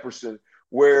KJ Jefferson,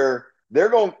 where they're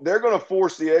going to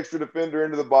force the extra defender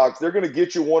into the box. They're going to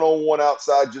get you one-on-one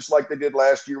outside, just like they did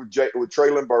last year with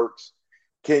Traylon Burks.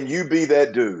 Can you be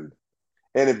that dude?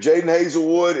 And if Jaden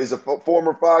Hazelwood is a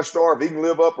former 5-star, if he can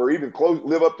live up to even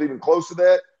close to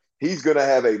that, he's going to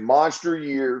have a monster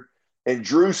year. And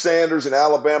Drew Sanders, an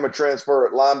Alabama transfer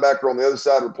at linebacker on the other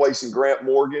side, replacing Grant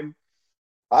Morgan.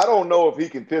 I don't know if he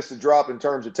can piss the drop in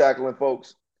terms of tackling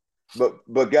folks,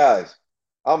 but guys,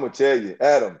 I'm gonna tell you,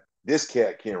 Adam, this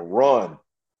cat can run.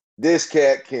 This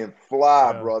cat can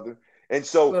fly, brother. And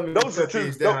so those are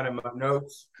 2 down in my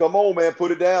notes. Come on, man,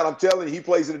 put it down. I'm telling you, he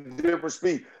plays at a different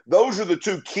speed. Those are the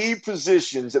 2 key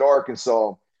positions at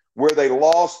Arkansas where they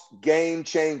lost game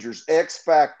changers, X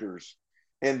factors,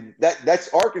 and that's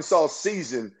Arkansas'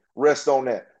 season rests on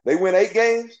that. They win 8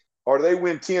 games, or they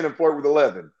win 10 and flirt with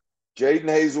 11. Jaden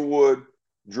Hazelwood,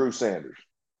 Drew Sanders.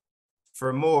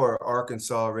 For more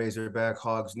Arkansas Razorback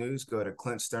Hogs news, go to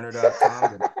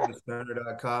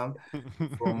clintstoerner.com.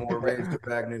 For more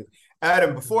Razorback news.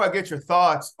 Adam, before I get your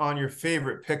thoughts on your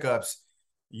favorite pickups,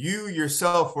 you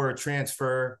yourself were a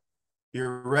transfer.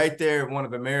 You're right there at one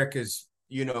of America's,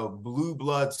 blue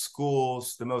blood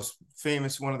schools, one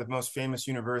of the most famous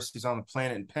universities on the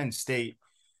planet in Penn State.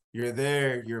 You're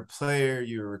there, you're a player,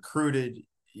 you're recruited.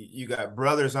 You got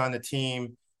brothers on the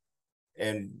team,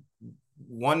 and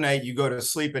one night you go to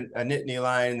sleep in a Nittany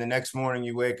Lion, and the next morning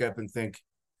you wake up and think,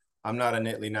 I'm not a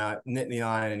Nittany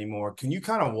Lion anymore. Can you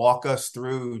kind of walk us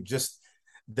through just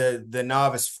the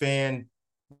novice fan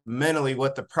mentally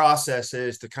what the process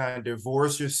is to kind of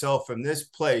divorce yourself from this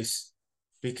place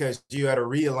because you had a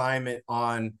realignment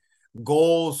on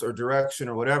goals or direction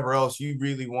or whatever else you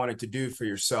really wanted to do for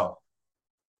yourself?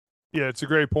 Yeah, it's a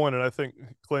great point, and I think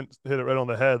Clint hit it right on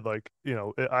the head. Like,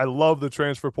 I love the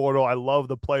transfer portal. I love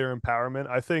the player empowerment.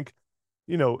 I think,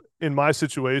 in my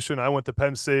situation, I went to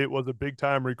Penn State, was a big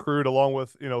time recruit along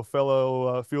with,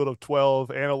 fellow Field of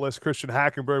 12 analyst Christian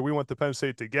Hackenberg. We went to Penn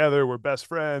State together. We're best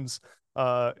friends,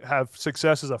 have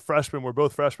success as a freshman. We're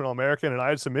both freshman All-American, and I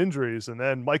had some injuries. And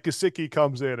then Mike Gesicki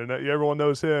comes in, and everyone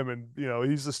knows him, and,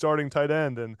 he's the starting tight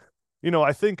end. And,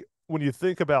 I think when you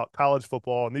think about college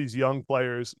football and these young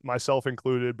players, myself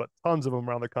included, but tons of them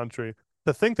around the country,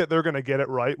 to think that they're going to get it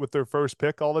right with their first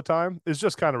pick all the time is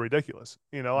just kind of ridiculous.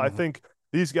 I think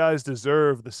these guys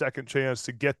deserve the second chance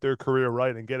to get their career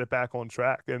right and get it back on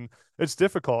track. And it's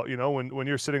difficult, when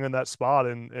you're sitting in that spot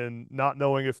and not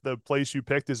knowing if the place you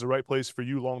picked is the right place for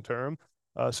you long term.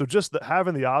 So just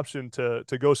having the option to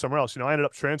go somewhere else. I ended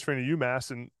up transferring to UMass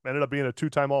and ended up being a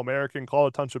two-time All-American,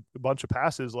 called a bunch of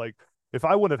passes. Like, if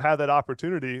I wouldn't have had that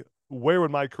opportunity, where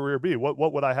would my career be?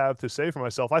 What would I have to say for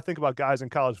myself? I think about guys in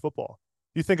college football.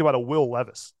 You think about a Will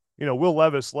Levis. Will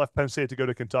Levis left Penn State to go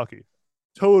to Kentucky.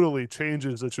 Totally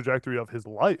changes the trajectory of his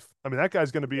life. I mean, that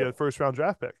guy's going to be a first-round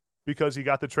draft pick because he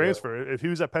got the transfer. If he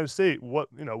was at Penn State,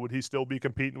 would he still be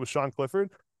competing with Sean Clifford?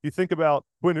 You think about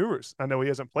Quinn Ewers. I know he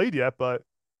hasn't played yet, but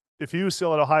if he was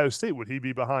still at Ohio State, would he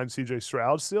be behind C.J.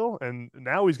 Stroud still? And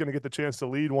now he's going to get the chance to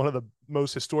lead one of the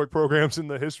most historic programs in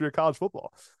the history of college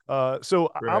football. So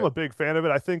I'm a big fan of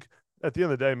it. I think at the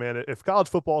end of the day, man, if college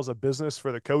football is a business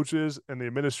for the coaches and the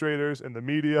administrators and the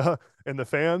media and the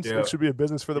fans, it should be a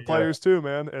business for the players too,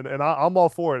 man. And I'm all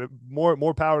for it.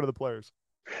 More power to the players.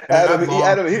 Adam,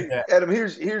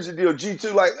 here's the deal.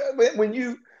 G2, like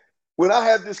when I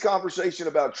have this conversation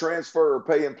about transfer or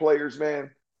paying players,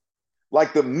 man,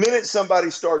 like the minute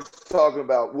somebody starts talking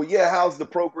about, well, yeah, how's the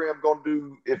program going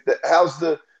to do how's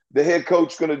the head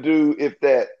coach going to do if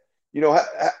that,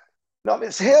 no,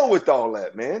 it's hell with all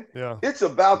that, man. Yeah. It's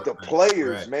about the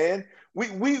players, man.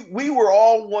 We were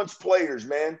all once players,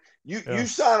 man. You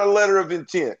sign a letter of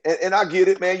intent, and I get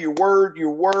it, man. Your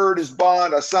word is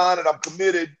bond. I sign it. I'm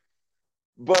committed.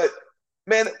 But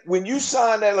man, when you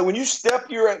sign that, when you step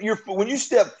when you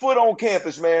step foot on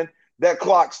campus, man, that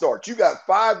clock starts. You got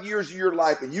 5 years of your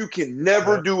life, and you can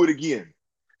never do it again.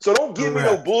 So don't give me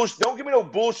no bullshit. Don't give me no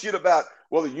bullshit about,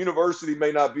 well, the university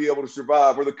may not be able to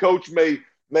survive, or the coach may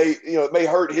it may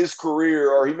hurt his career,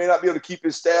 or he may not be able to keep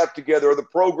his staff together, or the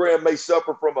program may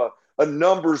suffer from a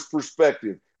numbers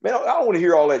perspective. Man, I don't want to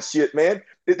hear all that shit, man.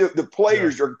 The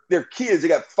players they're kids. They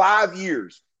got 5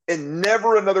 years and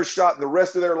never another shot in the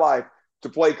rest of their life to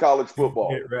play college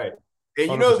football. Right.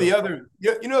 And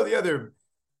the other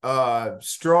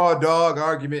straw dog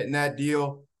argument in that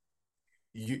deal,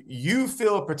 you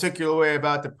feel a particular way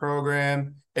about the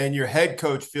program, and your head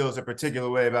coach feels a particular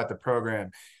way about the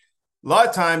program. A lot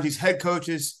of times these head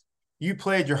coaches, you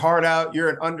played your heart out. You're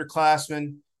an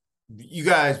underclassman. You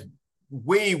guys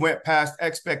way went past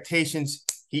expectations.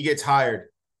 He gets hired.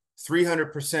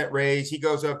 300% raise. He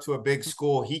goes up to a big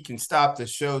school. He can stop the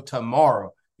show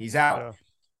tomorrow. He's out. Yeah.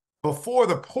 Before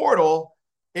the portal,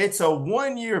 it's a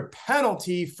 1-year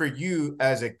penalty for you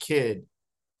as a kid.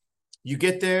 You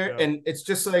get there, and it's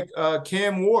just like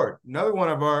Cam Ward, another one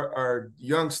of our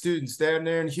young students down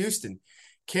there in Houston.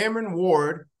 Cameron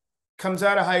Ward comes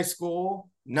out of high school,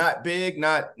 not big,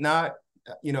 not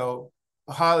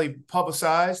highly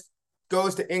publicized,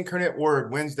 goes to Incarnate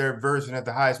Word, wins their version of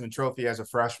the Heisman Trophy as a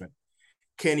freshman,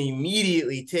 can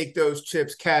immediately take those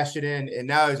chips, cash it in, and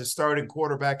now he's a starting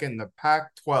quarterback in the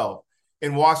Pac-12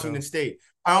 in Washington State.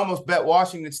 I almost bet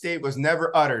Washington State was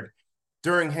never uttered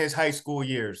during his high school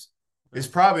years. It's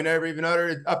probably never even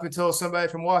uttered up until somebody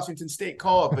from Washington State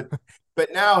called,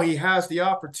 but now he has the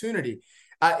opportunity.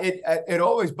 It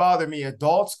always bothered me.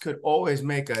 Adults could always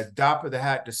make a drop of the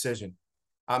hat decision.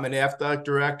 I'm an athletic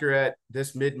director at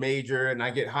this mid-major, and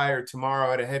I get hired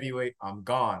tomorrow at a heavyweight. I'm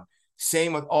gone.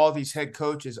 Same with all these head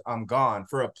coaches. I'm gone.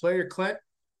 For a player, Clint,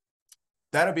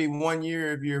 that'll be 1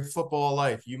 year of your football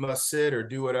life. You must sit or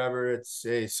do whatever.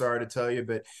 Sorry to tell you,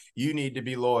 but you need to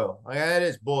be loyal. Like, that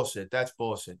is bullshit. That's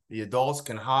bullshit. The adults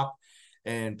can hop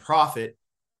and profit.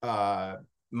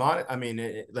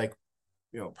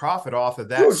 Profit off of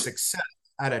that success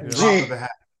at a drop of a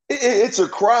hat. It's a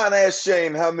crying ass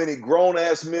shame how many grown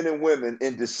ass men and women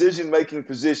in decision making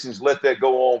positions let that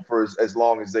go on for as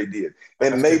long as they did,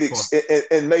 and made it.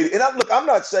 And I'm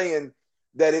not saying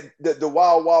that the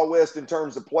wild west in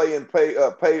terms of playing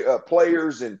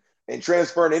players and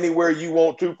transferring anywhere you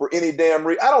want to for any damn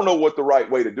reason. I don't know what the right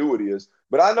way to do it is,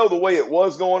 but I know the way it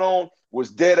was going on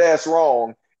was dead ass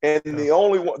wrong. And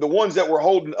the ones that were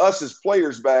holding us as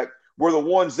players back were the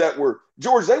ones that were,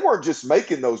 George, they weren't just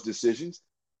making those decisions.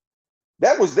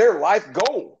 That was their life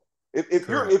goal. If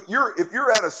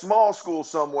you're at a small school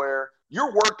somewhere,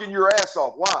 you're working your ass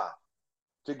off. Why?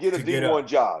 To get a D1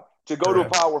 job. to go to a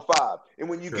Power 5. And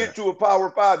when you get to a Power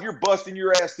 5, you're busting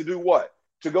your ass to do what?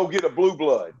 To go get a blue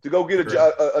blood, to go get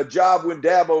a job when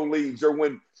Dabo leaves, or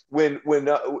when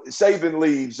Saban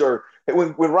leaves, or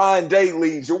when Ryan Day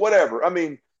leaves, or whatever. I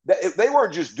mean, they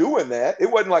weren't just doing that. It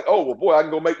wasn't like, oh, well, boy, I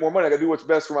can go make more money. I got to do what's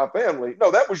best for my family.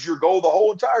 No, that was your goal the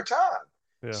whole entire time.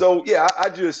 Yeah. So, yeah, I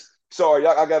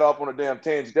got off on a damn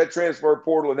tangent. That transfer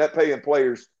portal and that paying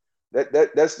players,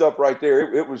 that stuff right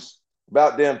there, it was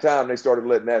about damn time they started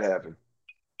letting that happen.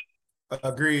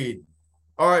 Agreed.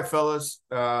 All right, fellas.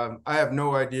 I have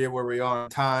no idea where we are on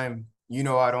time.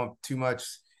 I don't too much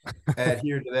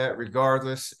adhere to that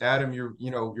regardless. Adam,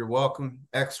 you're welcome.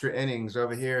 Extra innings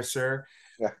over here, sir.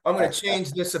 I'm going to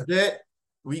change this a bit.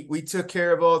 We took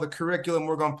care of all the curriculum.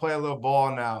 We're going to play a little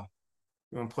ball now.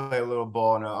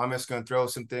 I'm just going to throw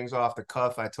some things off the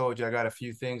cuff. I told you I got a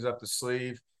few things up the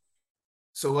sleeve.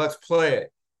 So let's play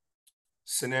it.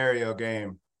 Scenario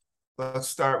game. Let's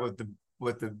start with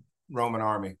the Roman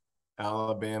Army.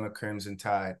 Alabama Crimson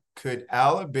Tide. Could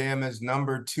Alabama's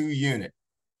number 2 unit,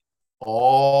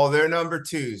 all their number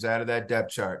 2s out of that depth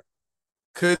chart,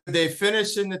 could they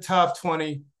finish in the top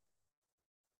 20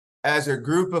 as a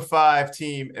group of 5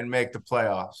 team and make the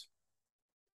playoffs?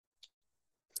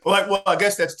 Well, I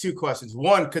guess that's 2 questions.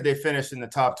 One, could they finish in the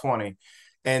top 20?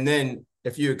 And then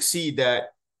if you exceed that,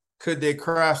 could they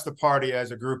crash the party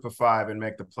as a group of 5 and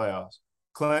make the playoffs?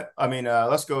 Clint,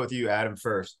 let's go with you, Adam,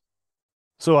 first.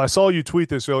 So I saw you tweet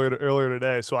this earlier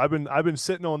today. So I've been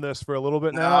sitting on this for a little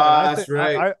bit now. That's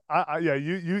right.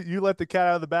 You let the cat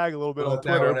out of the bag a little bit on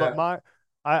Twitter, but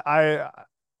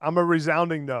I'm a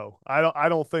resounding no. I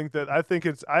don't think that. I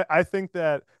think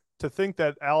that to think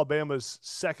that Alabama's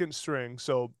second string.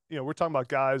 So we're talking about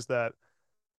guys that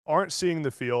aren't seeing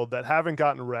the field, that haven't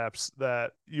gotten reps,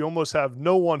 that you almost have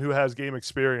no one who has game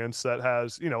experience that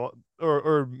has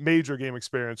or major game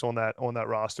experience on that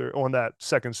roster, on that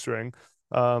second string.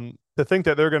 To think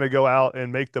that they're going to go out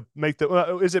and make the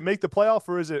is it make the playoff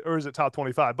or is it top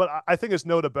 25? But I think it's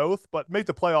no to both. But make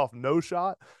the playoff, no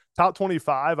shot. Top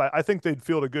 25, I think they'd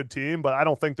field a good team, but I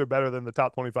don't think they're better than the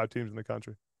top 25 teams in the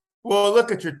country. Well,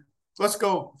 let's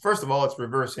go. First of all, let's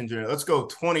reverse engineer. Let's go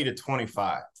 20 to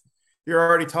 25. You're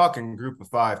already talking group of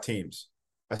 5 teams.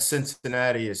 A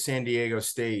Cincinnati, a San Diego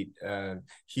State,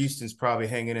 Houston's probably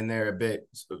hanging in there a bit.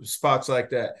 Spots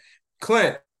like that.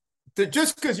 Clint,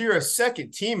 just because you're a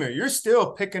second teamer, you're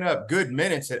still picking up good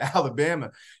minutes at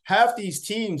Alabama. Half these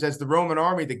teams, as the Roman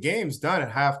Army, the game's done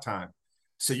at halftime.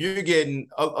 So you're getting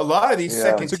a lot of these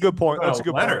second teams. That's a good point. That's a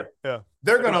good point. Yeah.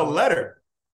 They're going to let her.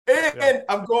 And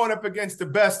I'm going up against the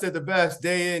best of the best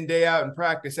day in, day out in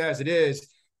practice as it is.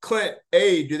 Clint,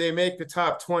 A, do they make the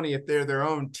top 20 if they're their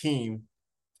own team?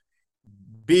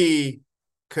 B,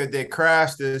 could they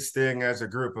crash this thing as a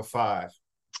group of 5?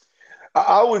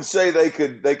 I would say they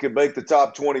could make the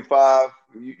top 25.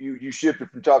 You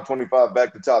shifted from top 25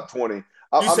 back to top 20.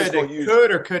 You said they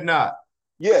could or could not?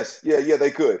 Yes,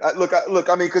 they could. Look.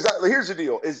 Because here's the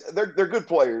deal: is they're good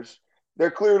players.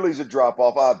 There clearly is a drop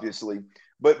off, obviously,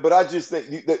 but I just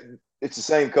think that it's the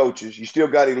same coaches. You still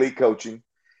got elite coaching.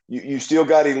 You still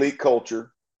got elite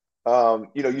culture.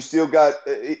 You still got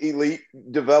elite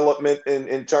development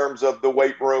in terms of the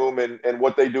weight room and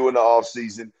what they do in the off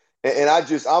season. And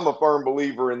I'm a firm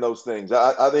believer in those things.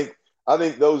 I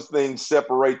think those things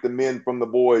separate the men from the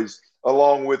boys,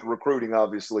 along with recruiting,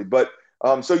 obviously. But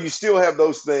so you still have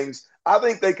those things. I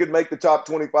think they could make the top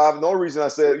 25. And the only reason I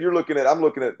said I'm looking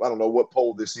at, I don't know what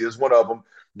poll this is, one of them.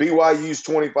 BYU's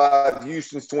 25,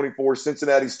 Houston's 24,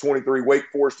 Cincinnati's 23, Wake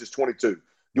Forest is 22.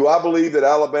 Do I believe that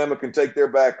Alabama can take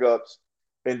their backups?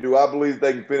 And do I believe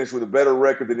they can finish with a better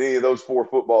record than any of those 4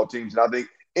 football teams? And I think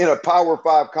in a Power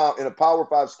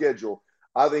 5 schedule,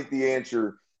 I think the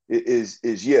answer is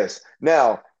yes.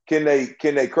 Now, can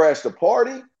they crash the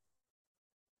party?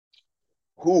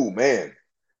 Ooh, man,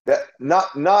 that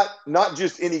not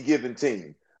just any given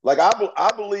team. Like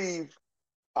I believe,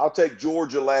 I'll take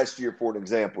Georgia last year for an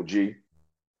example. G,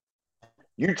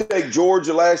 you take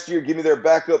Georgia last year, give me their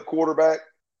backup quarterback.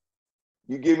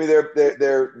 You give me their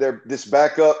this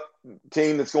backup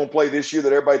team that's going to play this year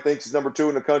that everybody thinks is number 2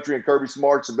 in the country, and Kirby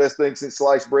Smart's the best thing since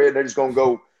sliced bread. And they're just going to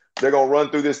go. They're going to run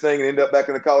through this thing and end up back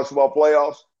in the college football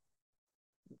playoffs.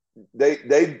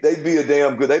 They'd be a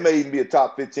damn good. They may even be a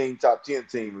top 15, top 10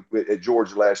 team at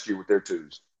Georgia last year with their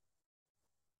 2s.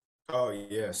 Oh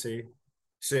yeah, see,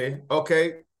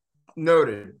 okay,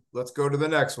 noted. Let's go to the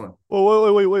next one.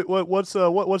 Well, wait.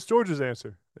 What's Georgia's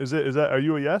answer? Are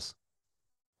you a yes?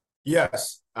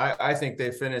 Yes, I think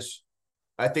they finish.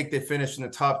 I think they finish in the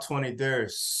top 20.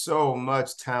 There's so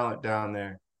much talent down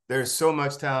there. There's so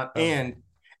much talent, and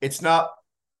it's not.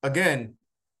 Again,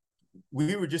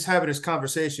 we were just having this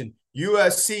conversation.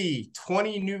 USC,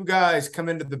 20 new guys come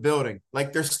into the building.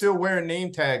 Like they're still wearing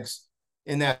name tags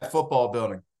in that football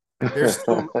building. They're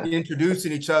still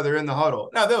introducing each other in the huddle.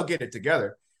 Now they'll get it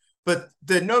together. But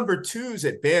the number twos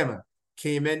at Bama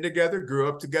came in together, grew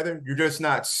up together. You're just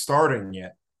not starting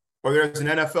yet. Or there's an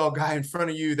NFL guy in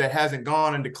front of you that hasn't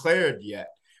gone and declared yet.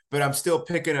 But I'm still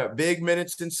picking up big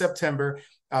minutes in September.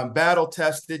 I'm battle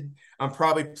tested. I'm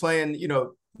probably playing,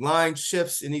 line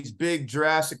shifts in these big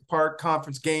Jurassic Park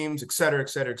conference games, et cetera, et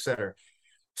cetera, et cetera.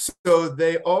 So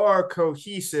they are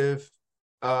cohesive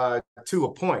to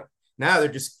a point. Now they're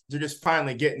just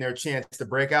finally getting their chance to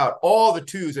break out. All the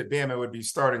twos at Bama would be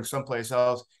starting someplace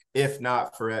else, if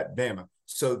not for at Bama.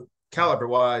 So caliber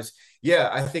wise, yeah,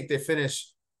 I think they finish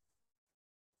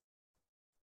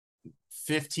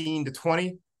 15 to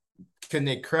 20. Can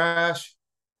they crash?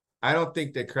 I don't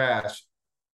think they crash.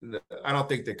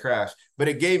 But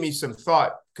it gave me some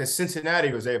thought because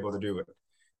Cincinnati was able to do it.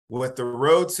 With the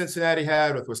road Cincinnati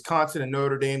had with Wisconsin and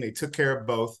Notre Dame, they took care of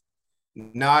both.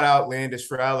 Not outlandish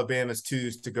for Alabama's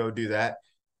twos to go do that.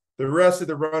 The rest of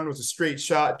the run was a straight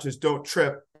shot, just don't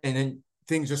trip, and then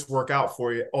things just work out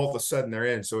for you. All of a sudden they're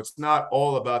in. So it's not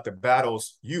all about the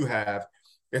battles you have.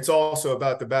 It's also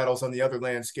about the battles on the other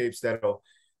landscapes that'll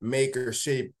make or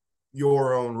shape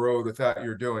your own road without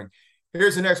your doing.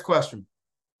 Here's the next question.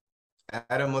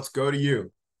 Adam, let's go to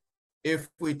you. If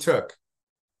we took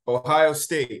Ohio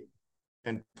State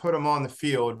and put them on the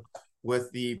field with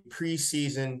the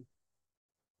preseason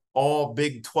all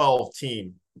Big 12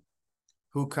 team,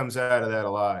 who comes out of that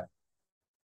alive?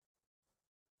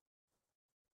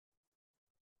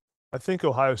 I think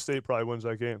Ohio State probably wins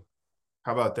that game.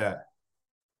 How about that?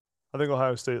 I think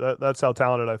Ohio State. That's how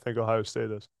talented I think Ohio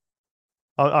State is.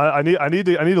 I need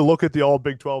to look at the all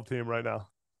Big 12 team right now.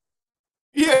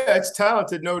 Yeah, it's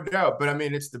talented, no doubt. But I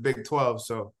mean, it's the Big 12,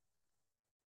 so.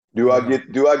 Do I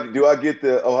get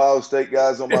the Ohio State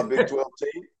guys on my Big 12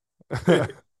 team?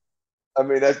 I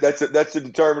mean, that's a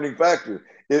determining factor.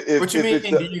 What you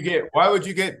mean? Why would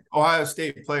you get Ohio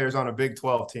State players on a Big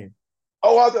 12 team?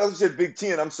 Oh, I said Big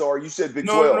 10. I'm sorry, you said Big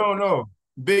 12. No.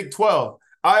 Big 12.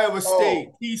 Iowa State,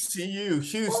 TCU,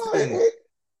 Houston. Oh,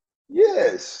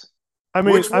 yes. I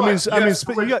mean,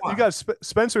 you got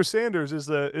Spencer Sanders is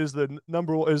the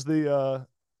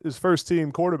his first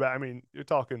team quarterback. I mean, you're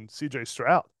talking C.J.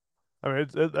 Stroud. I mean,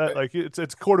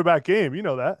 it's quarterback game. You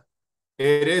know that.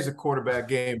 It is a quarterback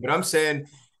game, but I'm saying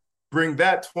bring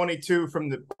that 22 from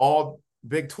the all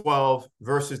Big 12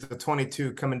 versus the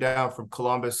 22 coming down from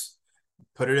Columbus.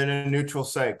 Put it in a neutral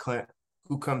site, Clint.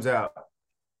 Who comes out?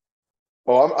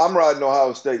 Oh, I'm riding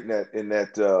Ohio State in that.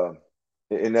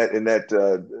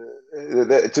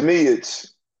 To me,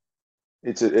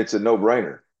 it's a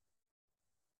no-brainer.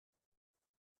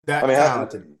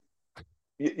 Talented.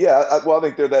 I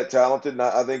think they're that talented, and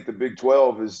I think the Big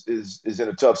 12 is in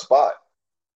a tough spot.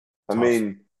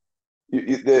 Clearly,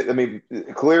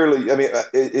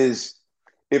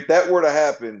 if that were to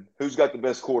happen, who's got the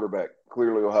best quarterback?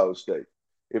 Clearly, Ohio State.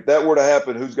 If that were to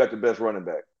happen, who's got the best running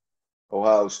back?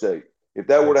 Ohio State. If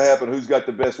that were to happen, who's got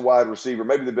the best wide receiver?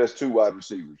 Maybe the best two wide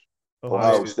receivers.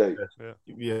 Ohio State.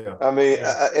 Yeah. I mean,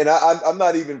 I'm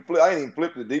not even. I ain't even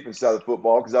flipped the defense side of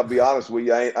football because I'll be honest with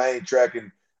you, I ain't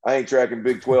tracking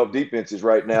Big 12 defenses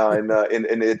right now, and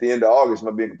at the end of August,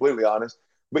 I'm being completely honest.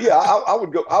 But yeah, I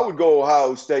would go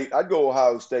Ohio State. I'd go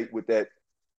Ohio State with that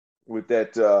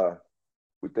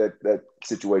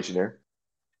situation there.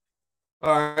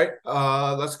 All right,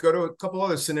 let's go to a couple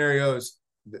other scenarios.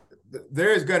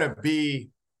 There is going to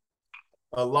be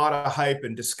a lot of hype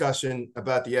and discussion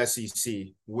about the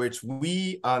SEC, which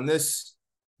we on this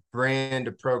brand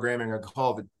of programming are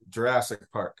called the Jurassic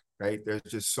Park, right? There's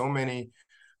just so many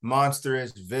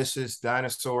monstrous, vicious,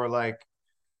 dinosaur-like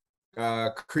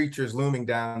creatures looming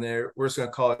down there. We're just going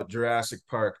to call it Jurassic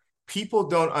Park. People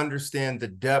don't understand the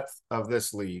depth of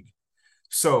this league.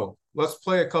 So let's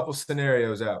play a couple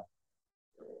scenarios out.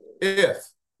 If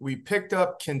we picked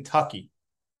up Kentucky,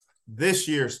 this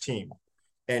year's team,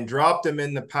 and dropped them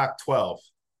in the Pac-12,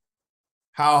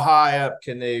 how high up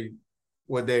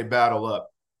would they battle up?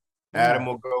 Adam,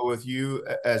 will go with you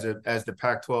as the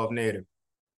Pac-12 native.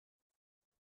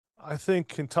 I think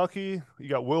Kentucky, you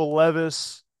got Will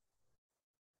Levis.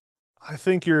 I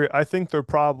think they're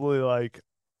probably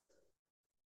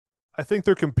I think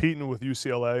they're competing with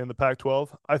UCLA in the Pac-12.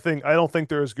 I don't think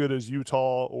they're as good as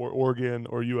Utah or Oregon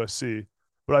or USC,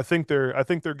 but I think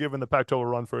they're giving the Pac-12 a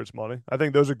run for its money. I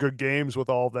think those are good games with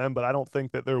all of them, but I don't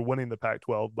think that they're winning the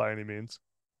Pac-12 by any means.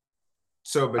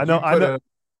 So, but I know.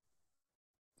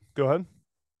 Go ahead.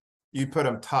 You put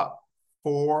them top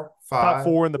 4, Top 5,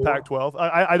 four in the 4. Pac-12.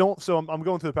 I don't. So I'm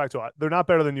going to the Pac-12. They're not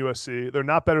better than USC. They're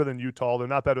not better than Utah. They're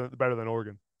not better than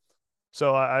Oregon.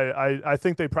 So I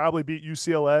think they probably beat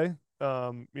UCLA.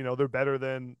 They're better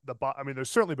than I mean, they're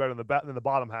certainly better than the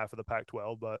bottom half of the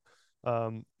Pac-12. But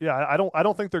yeah, I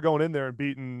don't think they're going in there and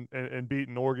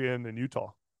beating Oregon and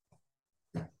Utah.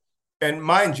 And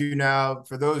mind you, now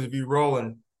for those of you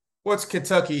rolling, what's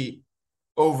Kentucky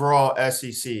overall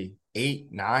SEC? 8,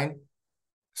 9,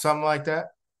 something like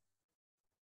that.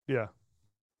 Yeah,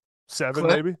 7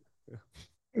 Clint? maybe.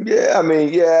 Yeah, I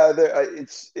mean, yeah,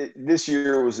 this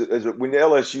year was when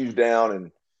LSU's down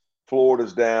and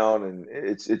Florida's down, and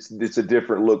it's a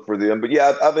different look for them. But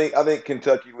yeah, I think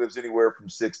Kentucky lives anywhere from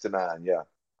 6 to 9. Yeah,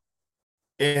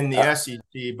 In the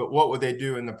SEC, but what would they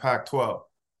do in the Pac-12?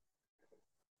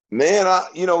 man,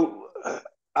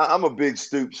 I'm a big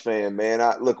Stoops fan, man.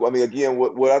 I mean, again,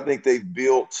 what I think they've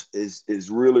built is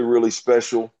really, really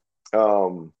special.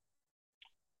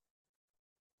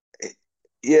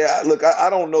 Yeah, look, I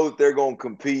don't know that they're going to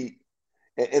compete.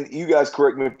 And you guys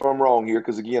correct me if I'm wrong here,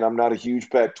 because again, I'm not a huge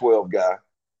Pac-12 guy.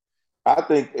 I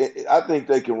think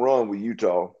they can run with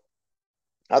Utah.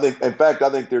 In fact, I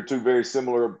think they're two very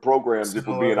similar programs, if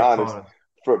we're Similar being honest. opponent.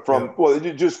 From well,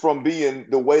 just from being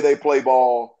the way they play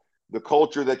ball, the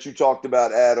culture that you talked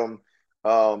about, Adam.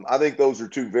 I think those are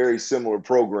two very similar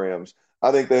programs.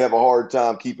 I think they have a hard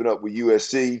time keeping up with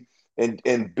USC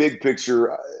and big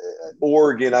picture.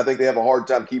 Oregon, I think they have a hard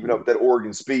time keeping up with that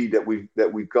Oregon speed that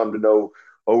we've come to know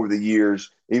over the years.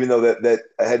 Even though that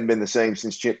hadn't been the same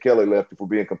since Chip Kelly left, if we're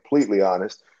being completely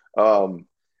honest.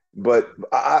 But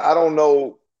I don't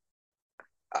know.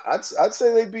 I'd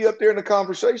say they'd be up there in the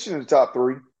conversation in the top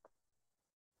 3.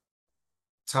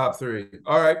 Top 3.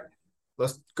 All right.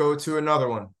 Let's go to another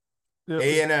one. Yeah.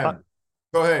 A&M.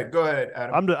 Go ahead,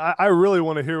 Adam. I really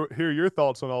want to hear your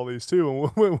thoughts on all these too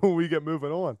when we get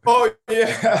moving on. Oh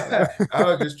yeah, I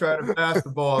was just trying to pass the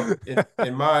ball.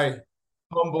 In my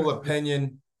humble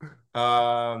opinion,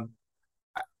 I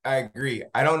agree.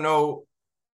 I don't know.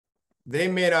 They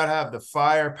may not have the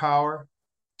firepower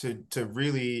to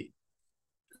really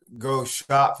go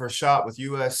shot for shot with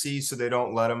USC, so they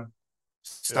don't let them.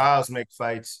 Styles make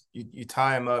fights. You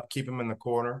tie them up, keep them in the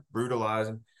corner, brutalize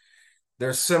them.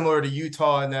 They're similar to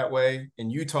Utah in that way. In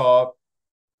Utah,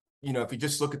 if you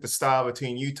just look at the style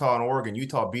between Utah and Oregon,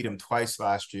 Utah beat them twice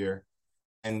last year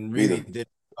and really did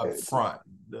up front.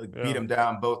 Beat them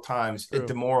down both times. True. It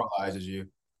demoralizes you.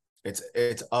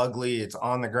 It's ugly. It's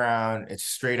on the ground. It's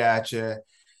straight at you.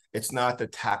 It's not the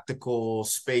tactical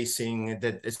spacing.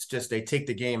 It's just they take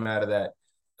the game out of that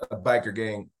biker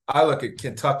game. I look at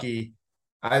Kentucky.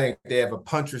 I think they have a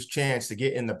puncher's chance to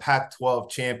get in the Pac-12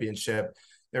 championship.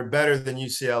 They're better than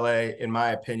UCLA, in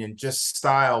my opinion, just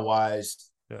style-wise.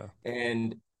 Yeah.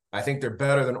 And I think they're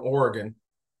better than Oregon.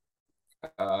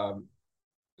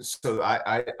 So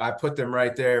I put them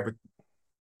right there, but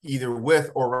either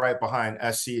with or right behind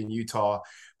SC and Utah.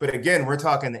 But again, we're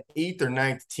talking the 8th or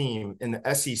 9th team in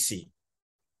the SEC.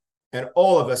 And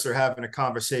all of us are having a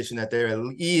conversation that they're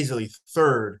easily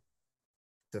 3rd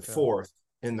to 4th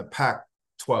in the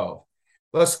Pac-12.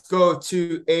 Let's go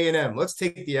to A&M. Let's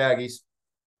take the Aggies.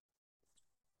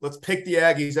 Let's pick the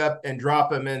Aggies up and drop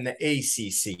them in the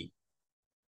ACC.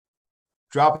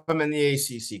 Drop them in the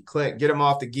ACC. Clint, get them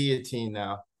off the guillotine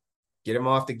now. Get them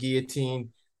off the guillotine.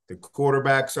 The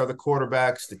quarterbacks are the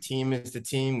quarterbacks. The team is the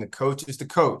team. The coach is the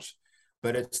coach.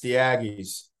 But it's the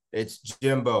Aggies. It's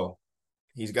Jimbo.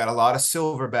 He's got a lot of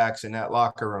silverbacks in that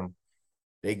locker room.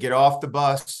 They get off the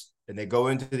bus and they go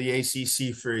into the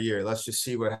ACC for a year. Let's just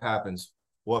see what happens,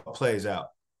 what plays out.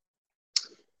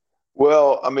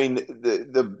 Well, I mean,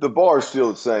 the bar is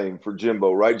still the same for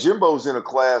Jimbo, right? Jimbo's in a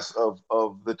class of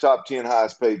the top 10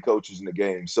 highest paid coaches in the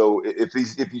game. So if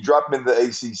you drop him in the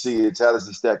ACC, it's how does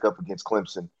he stack up against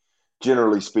Clemson,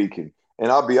 generally speaking. And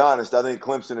I'll be honest, I think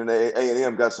Clemson and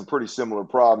A&M got some pretty similar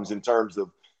problems in terms of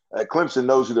Clemson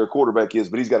knows who their quarterback is,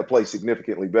 but he's got to play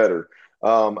significantly better.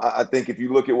 I think if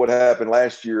you look at what happened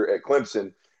last year at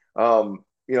Clemson,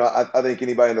 I think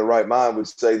anybody in their right mind would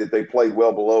say that they played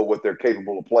well below what they're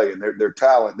capable of playing. Their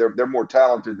talent, they're more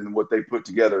talented than what they put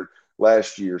together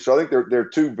last year. So I think they're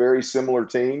two very similar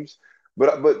teams.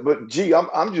 But gee, I'm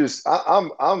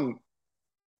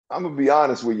gonna be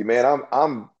honest with you, man.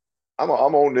 I'm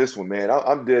on this one, man.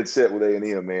 I'm dead set with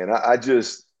A&M, man.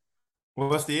 Well,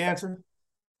 what's the answer?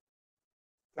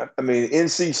 I mean,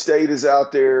 NC State is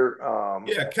out there.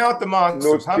 Count the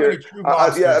monsters. How many true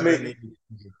monsters?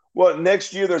 Well,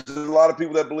 next year there's a lot of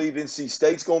people that believe NC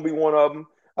State's going to be one of them.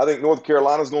 I think North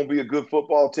Carolina's going to be a good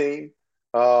football team.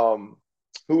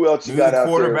 Who else you got out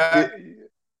there?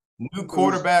 New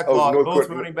quarterback, lost both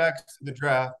running backs to the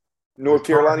draft. North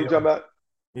Carolina, you talking about?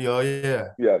 Yeah.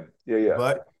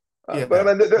 But but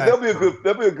I mean,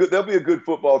 they'll be a good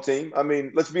football team. I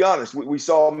mean, let's be honest. We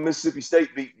saw Mississippi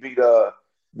State beat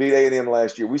A&M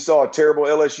last year. We saw a terrible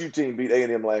LSU team beat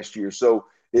A&M last year. So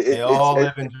they all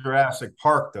live in Jurassic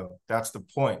Park, though. That's the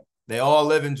point. They all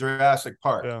live in Jurassic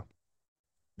Park. Yeah.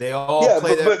 They all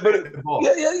play that ball.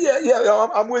 Yeah.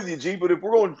 I'm with you, G. But if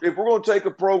we're going to take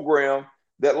a program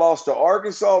that lost to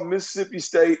Arkansas, Mississippi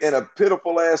State, and a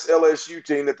pitiful ass LSU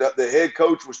team that the head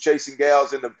coach was chasing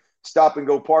gals in the stop and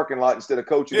go parking lot instead of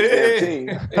coaching the damn team.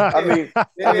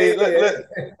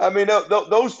 I mean,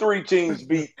 those three teams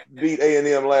beat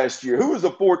A&M last year. Who was the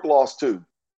fourth loss to?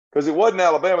 Because it wasn't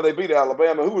Alabama. They beat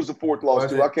Alabama. Who was the fourth loss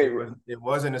to? I can't remember. It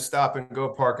wasn't a stop and go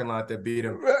parking lot that beat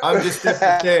them. I'm just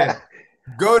saying,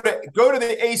 go to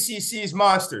the ACC's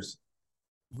monsters.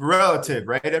 Relative,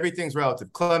 right? Everything's relative.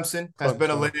 Clemson has been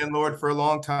a landlord for a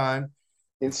long time.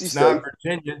 NC State.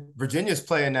 Virginia. Virginia's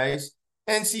playing nice.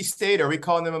 NC State, are we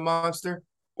calling them a monster?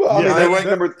 Well, I mean, they're ranked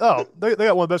number. They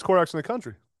got one of the best quarterbacks in the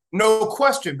country. No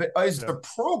question. But is the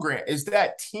program, is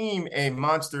that team a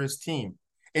monstrous team?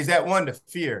 Is that one to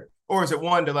fear? Or is it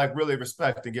one to like really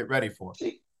respect and get ready for?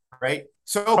 Right?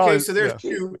 So, okay, probably, so there's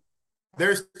two.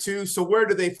 There's two. So where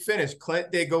do they finish?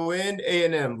 Clint, they go in,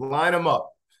 A&M, line them up.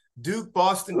 Duke,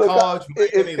 Boston College,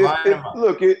 Miami, line them up.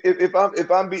 Look,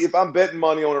 if I'm betting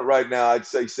money on it right now, I'd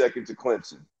say second to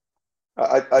Clemson.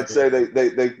 I'd say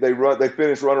they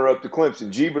finish runner up to Clemson.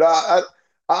 G, but I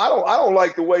don't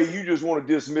like the way you just want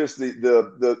to dismiss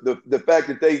the fact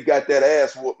that they got that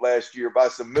ass whooped last year by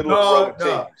some middle of the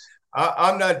road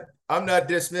teams. I'm not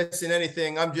dismissing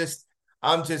anything. I'm just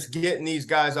getting these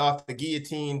guys off the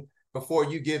guillotine before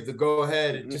you give the go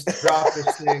ahead and just drop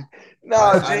this thing.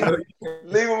 No, G,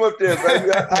 leave them up there, baby.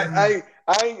 I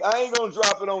ain't gonna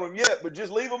drop it on them yet, but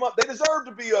just leave them up. They deserve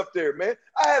to be up there, man.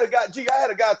 I had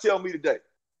a guy tell me today,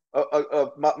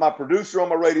 my producer on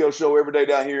my radio show every day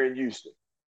down here in Houston.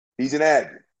 He's an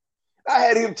admin. I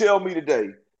had him tell me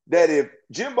today that if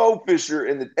Jimbo Fisher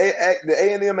and the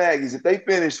A&M Aggies, if they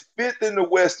finish fifth in the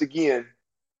West again,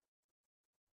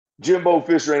 Jimbo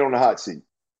Fisher ain't on the hot seat.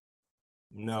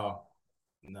 No.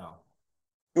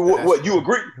 What you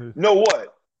agree? No,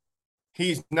 what?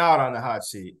 He's not on the hot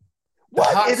seat.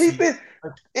 What if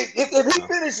he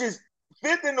finishes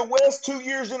fifth in the West 2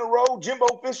 years in a row?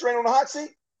 Jimbo Fisher ain't on the hot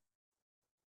seat.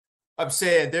 I'm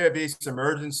saying there'd be some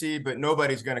urgency, but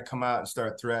nobody's going to come out and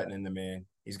start threatening the man.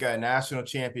 He's got a national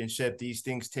championship. These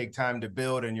things take time to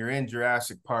build, and you're in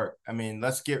Jurassic Park. I mean,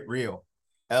 let's get real.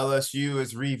 LSU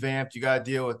is revamped. You got to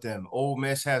deal with them. Ole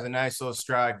Miss has a nice little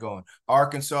stride going.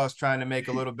 Arkansas is trying to make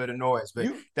a little bit of noise, but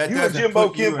that doesn't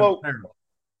put you in peril.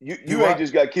 You ain't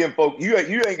just got Kim Folk. You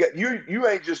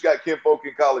ain't just got Kim Folk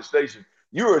in College Station.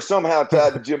 You are somehow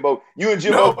tied to Jimbo. You and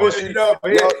Jimbo Fisher.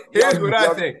 Here's what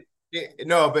I think.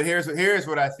 No, but here's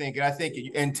what I think. And I think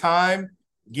in time,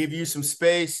 give you some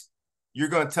space, you're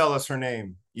going to tell us her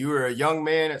name. You were a young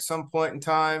man at some point in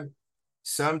time,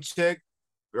 some chick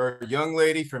or a young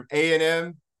lady from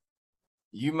A&M.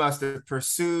 You must have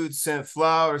pursued, sent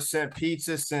flowers, sent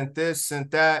pizza, sent this,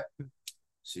 sent that.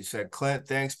 She said, Clint,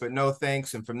 thanks, but no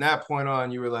thanks. And from that point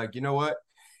on, you were like, you know what?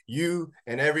 You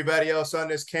and everybody else on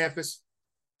this campus.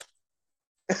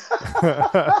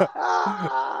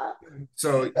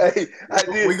 So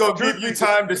we're going to give you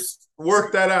time to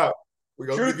work that out.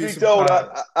 Truth be told,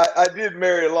 I did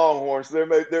marry a Longhorn, so there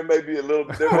may be a little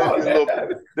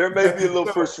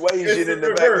persuasion in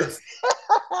the back.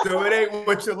 So it ain't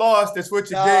what you lost, it's what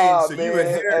you gained. So you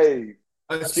inherit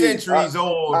a centuries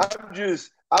old.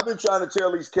 I've been trying to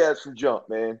tell these cats from jump,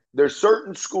 man. There's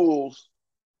certain schools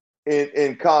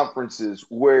in conferences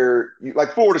where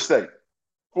like Florida State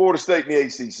in the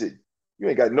ACC. You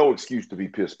ain't got no excuse to be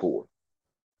piss poor.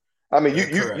 I mean,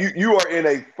 you are in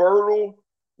a fertile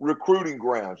recruiting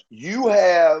grounds. You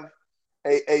have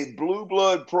a blue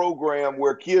blood program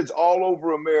where kids all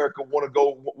over America want to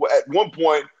go. At one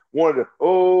point, wanted to.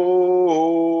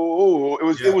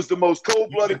 It was the most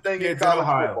cold-blooded thing in college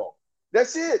football.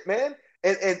 That's it, man.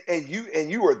 And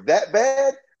you are that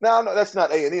bad? No, that's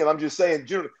not A&M. I'm just saying,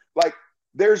 like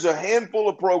there's a handful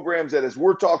of programs that, as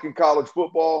we're talking college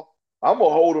football, I'm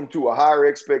gonna hold them to a higher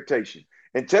expectation.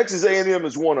 And Texas A&M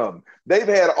is one of them. They've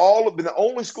had been the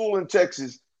only school in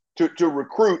Texas to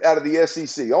recruit out of the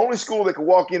SEC. The only school that can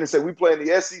walk in and say, we play in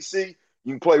the SEC.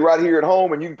 You can play right here at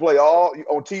home, and you can play all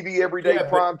on TV every day,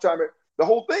 prime time, the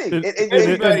whole thing. And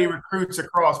everybody recruits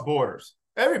across borders.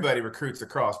 Everybody recruits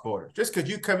across borders. Just because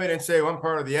you come in and say, well, I'm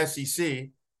part of the SEC,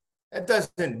 that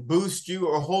doesn't boost you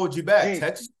or hold you back.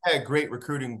 Texas had great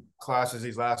recruiting classes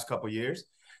these last couple of years.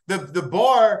 The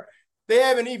bar, they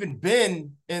haven't even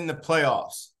been in the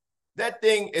playoffs. That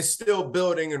thing is still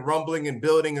building and rumbling and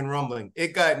building and rumbling.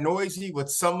 It got noisy with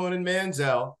Sumlin and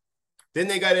Manziel. Then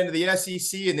they got into the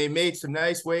SEC and they made some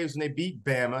nice waves and they beat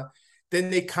Bama. Then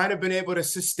they kind of been able to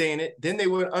sustain it. Then they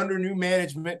went under new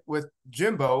management with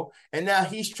Jimbo, and now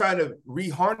he's trying to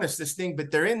reharness this thing,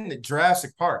 but they're in the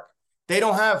Jurassic Park. They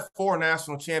don't have 4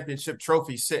 national championship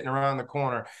trophies sitting around the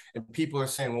corner, and people are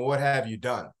saying, well, what have you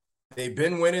done? They've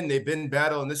been winning, they've been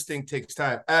battling. This thing takes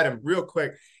time. Adam, real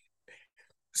quick,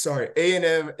 sorry,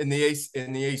 A&M in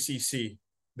the ACC,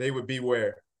 they would be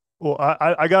where? Well,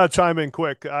 I got to chime in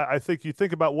quick. I think you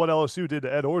think about what LSU did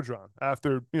to Ed Orgeron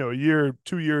after, a year,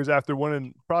 2 years after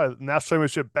winning probably the national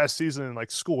championship, best season in like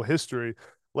school history,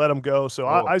 let him go. So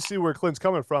I see where Clint's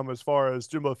coming from as far as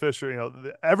Jimbo Fisher.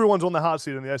 Everyone's on the hot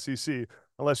seat in the SEC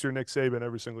unless you're Nick Saban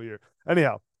every single year.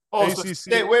 Anyhow, ACC.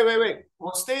 So wait.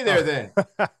 Well, stay there then.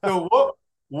 So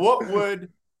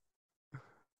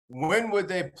when would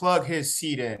they plug his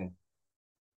seat in?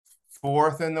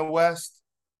 4th in the West?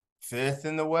 5th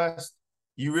in the West?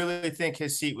 You really think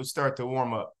his seat would start to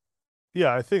warm up?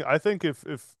 Yeah, I think if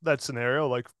that scenario,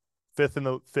 like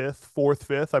 4th,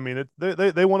 5th, I mean,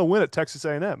 they want to win at Texas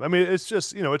A&M. I mean, it's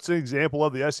just, it's an example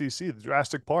of the SEC, the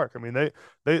Jurassic Park. I mean,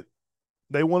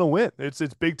 they want to win. It's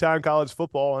big time college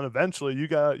football, and eventually you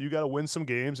got to win some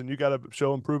games and you got to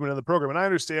show improvement in the program. And I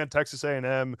understand Texas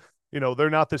A&M, they're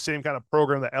not the same kind of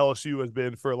program that LSU has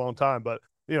been for a long time, but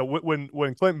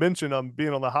when Clint mentioned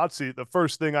being on the hot seat, the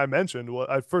first thing I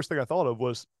thought of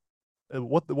was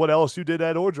what LSU did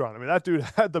at Orgeron. I mean, that dude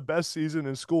had the best season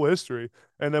in school history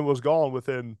and then was gone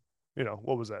within,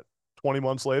 what was that, 20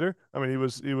 months later? I mean, he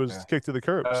was kicked to the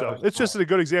curb. So it's just a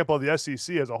good example of the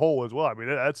SEC as a whole as well. I mean,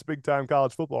 that's big time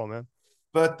college football, man.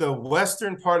 But the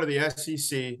western part of the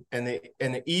SEC and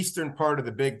the eastern part of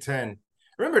the Big Ten.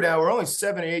 Remember now, we're only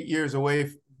 7 or 8 years away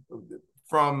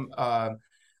from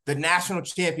the national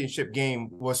championship game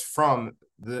was from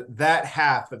that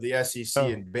half of the SEC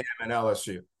and Bama and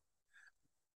LSU.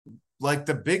 Like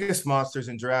the biggest monsters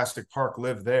in Jurassic Park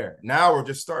live there. Now we're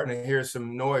just starting to hear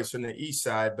some noise from the east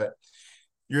side, but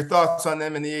your thoughts on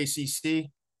them in the ACC?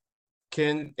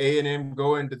 Can A&M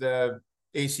go into the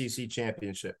ACC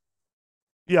championship?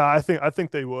 Yeah, I think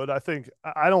they would. I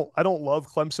don't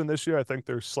love Clemson this year. I think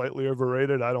they're slightly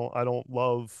overrated. I don't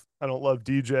love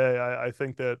DJ. I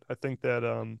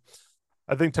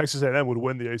think Texas A&M would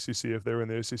win the ACC if they were in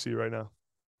the ACC right now.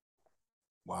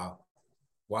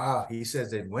 Wow. He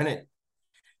says they'd win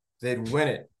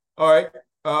it. All right.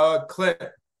 Clint,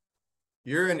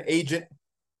 you're an agent.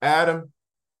 Adam,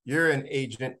 you're an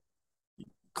agent.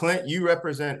 Clint, you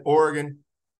represent Oregon.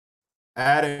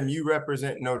 Adam, you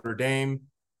represent Notre Dame.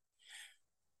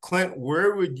 Clint,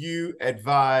 where would you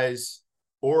advise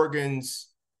Oregon's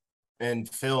and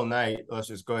Phil Knight, let's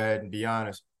just go ahead and be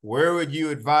honest, where would you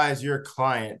advise your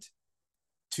client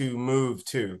to move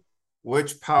to?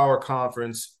 Which power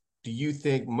conference do you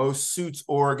think most suits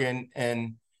Oregon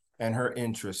and her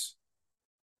interests?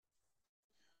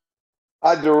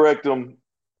 I direct them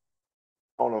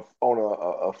on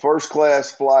a first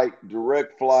class flight,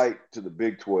 direct flight to the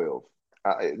Big 12.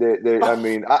 I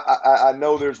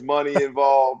know there's money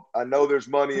involved.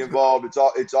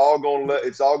 It's all going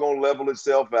to level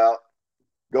itself out.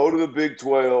 Go to the Big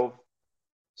 12,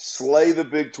 slay the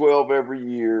Big 12 every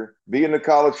year, be in the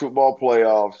college football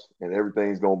playoffs, and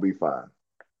everything's going to be fine.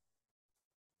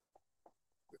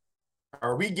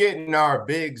 Are we getting our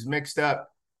bigs mixed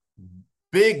up?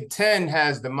 Big 10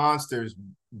 has the monsters.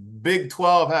 Big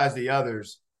 12 has the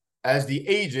others. As the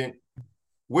agent,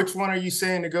 which one are you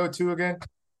saying to go to again?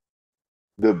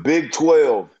 The Big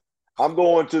 12. I'm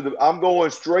going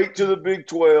straight to the Big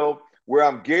 12, where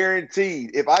I'm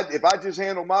guaranteed, if I just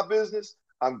handle my business,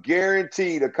 I'm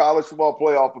guaranteed a college football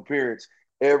playoff appearance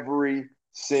every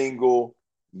single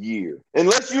year.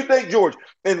 Unless you think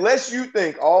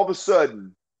all of a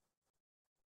sudden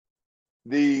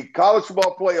the college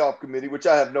football playoff committee, which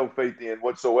I have no faith in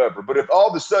whatsoever, but if all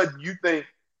of a sudden you think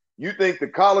the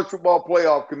college football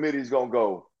playoff committee is going to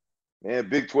go, man,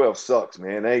 Big 12 sucks,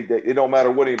 man. It don't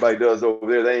matter what anybody does over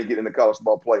there. They ain't getting in the college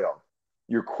football playoff.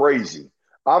 You're crazy.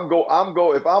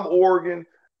 If I'm Oregon,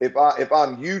 if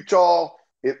I'm Utah,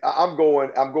 I'm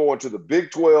going to the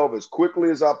Big 12 as quickly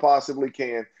as I possibly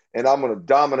can, and I'm going to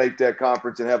dominate that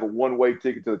conference and have a one-way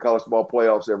ticket to the college football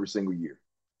playoffs every single year.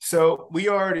 So we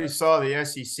already saw the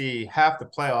SEC, half the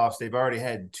playoffs, they've already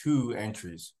had 2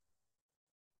 entries.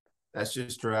 That's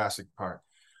just Jurassic Park.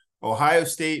 Ohio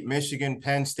State, Michigan,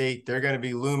 Penn State, they're going to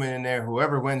be looming in there.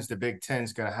 Whoever wins the Big Ten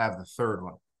is going to have the 3rd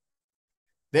one.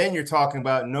 then you're talking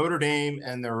about Notre Dame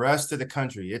and the rest of the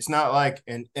country. It's not like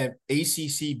an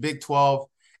ACC, Big 12.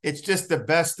 It's just the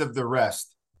best of the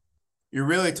rest. You're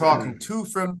really talking two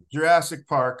from Jurassic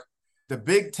Park, the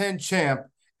Big Ten champ,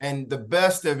 and the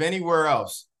best of anywhere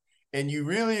else. And you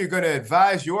really are going to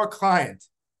advise your client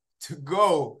to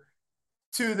go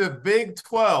to the Big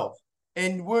 12.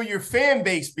 And will your fan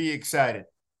base be excited?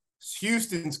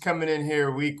 Houston's coming in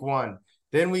here week 1.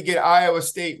 Then we get Iowa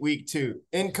State week 2.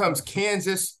 In comes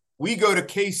Kansas. We go to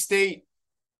K-State.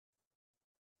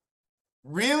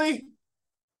 Really?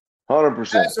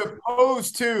 100%. As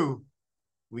opposed to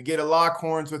we get a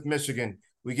Lockhorns with Michigan.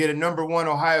 We get a number 1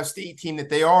 Ohio State team that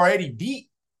they already beat.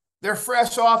 They're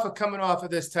fresh off of coming off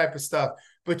of this type of stuff.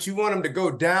 But you want them to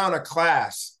go down a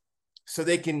class so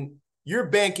they can – you're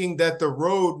banking that the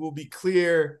road will be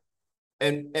clear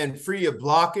and free of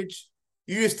blockage.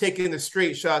 You're just taking the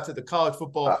straight shot to the college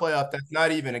football playoff. That's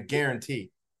not even a guarantee.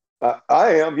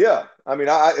 I am, yeah. I mean,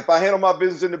 if I handle my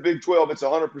business in the Big 12, it's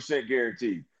 100%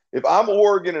 guaranteed. If I'm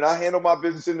Oregon and I handle my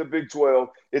business in the Big 12,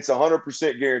 it's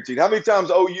 100% guaranteed. How many times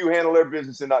OU handle their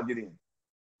business and not get in?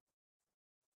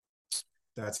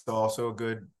 That's also a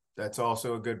good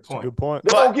point. Good point.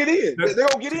 They're going to get in. They're going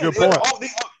to get in. Good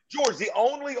point. George, the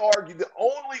only argument,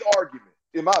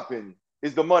 in my opinion,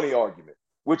 is the money argument,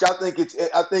 which I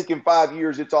think in 5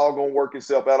 years it's all going to work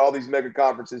itself out. All these mega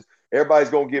conferences, everybody's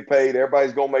going to get paid.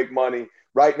 Everybody's going to make money.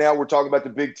 Right now, we're talking about the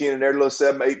Big Ten and their little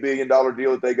 $7-8 billion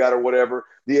deal that they got or whatever.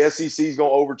 The SEC is going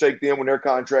to overtake them when their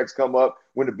contracts come up.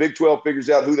 When the Big 12 figures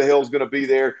out who the hell is going to be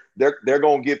there, they're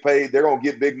going to get paid. They're going to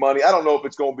get big money. I don't know if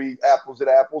it's going to be apples to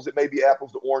apples. It may be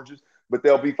apples to oranges, but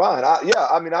they'll be fine.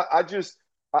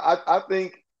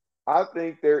 I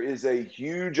think there is a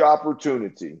huge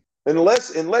opportunity.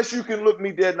 Unless you can look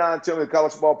me dead in the eye and tell me the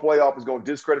college football playoff is going to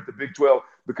discredit the Big 12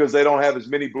 because they don't have as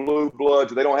many blue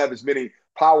bloods or they don't have as many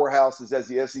powerhouses as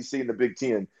the SEC and the Big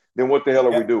Ten, then what the hell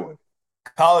are we doing?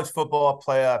 College football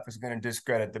playoff is going to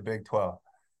discredit the Big 12.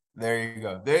 There you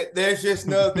go. There's just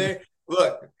no –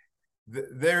 look,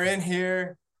 they're in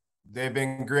here. They've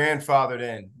been grandfathered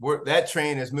in. That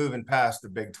train is moving past the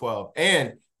Big 12.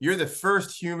 And you're the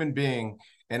first human being,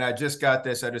 and I just got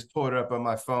this. I just pulled it up on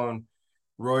my phone.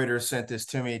 Reuters sent this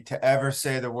to me, to ever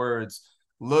say the words,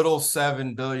 little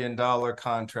 $7 billion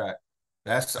contract.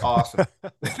 That's awesome.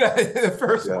 The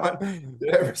first one to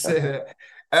ever say that.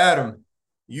 Adam,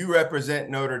 you represent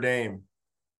Notre Dame.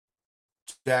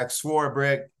 Jack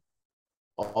Swarbrick,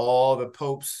 all the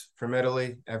popes from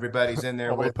Italy, everybody's in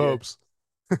there all with the popes.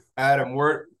 Adam,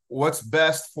 what's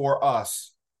best for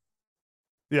us?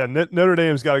 Yeah, Notre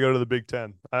Dame's got to go to the Big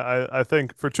Ten. I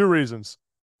think for two reasons.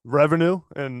 Revenue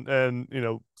and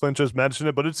Clint just mentioned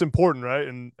it, but it's important, right?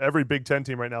 And every Big Ten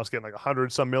team right now is getting like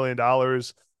 $100-some million.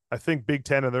 I think Big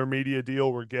Ten and their media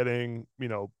deal we're getting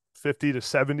 50 to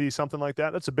 70, something like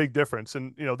that. That's a big difference.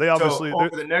 And they obviously over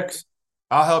the next,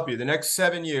 I'll help you. The next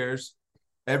 7 years,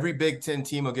 every Big Ten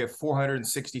team will get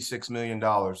 $466 million,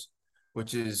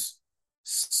 which is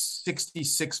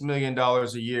 $66 million a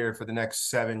year for the next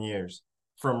 7 years,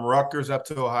 from Rutgers up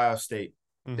to Ohio State.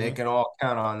 Mm-hmm. They can all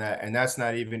count on that, and that's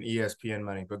not even ESPN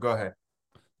money. But go ahead.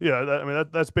 Yeah,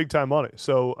 that's big time money.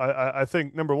 So I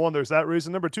think number one, there's that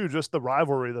reason. Number two, just the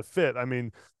rivalry, the fit. I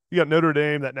mean, you got Notre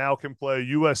Dame that now can play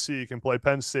USC, can play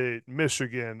Penn State,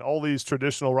 Michigan, all these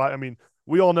traditional. I mean,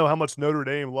 we all know how much Notre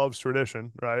Dame loves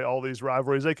tradition, right? All these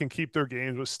rivalries, they can keep their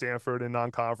games with Stanford in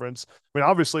non-conference. I mean,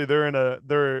 obviously they're in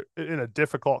a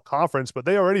difficult conference, but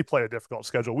they already play a difficult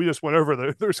schedule. We just went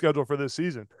over their schedule for this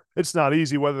season. It's not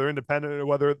easy whether they're independent or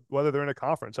whether they're in a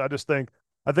conference. I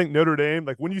think Notre Dame,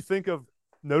 like when you think of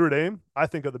Notre Dame, I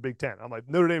think of the Big Ten. I'm like,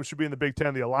 Notre Dame should be in the Big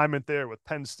Ten. The alignment there with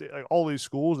Penn State, like all these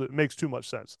schools, it makes too much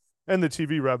sense. And the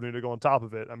TV revenue to go on top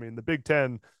of it. I mean, the Big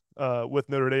Ten with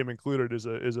Notre Dame included is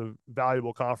a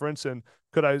valuable conference. And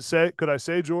could I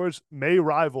say, George, may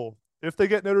rival, if they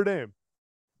get Notre Dame,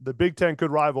 the Big Ten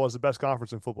could rival as the best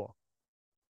conference in football.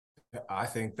 I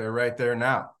think they're right there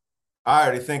now. I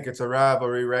already think it's a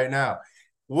rivalry right now.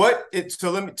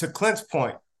 To Clint's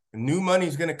point, new money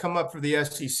is going to come up for the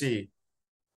SEC.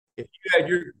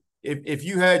 If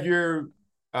you had your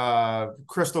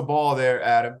crystal ball there,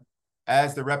 Adam,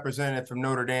 as the representative from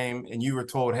Notre Dame, and you were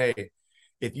told, hey,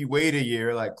 if you wait a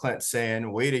year, like Clint's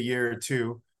saying, wait a year or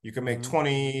two, you can make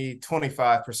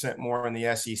 25% more in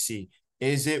the SEC.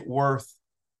 Is it worth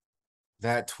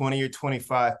that 20 or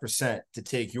 25% to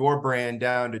take your brand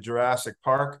down to Jurassic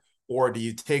Park, or do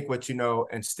you take what you know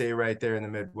and stay right there in the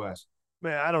Midwest?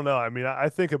 Man, I don't know. I mean, I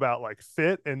think about like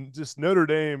fit, and just Notre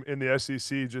Dame in the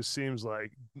SEC just seems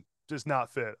like just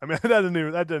not fit. I mean,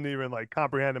 that doesn't even like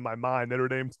comprehend in my mind Notre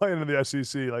Dame playing in the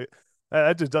SEC. Like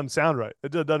That just doesn't sound right.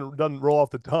 It just doesn't roll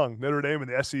off the tongue. Notre Dame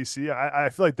and the SEC. I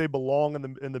feel like they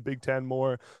belong in the Big Ten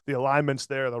more. The alignment's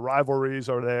there. The rivalries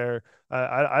are there.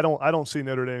 I don't see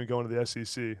Notre Dame going to the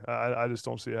SEC. I just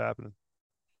don't see it happening.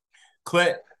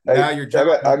 Clint, Hey, now you're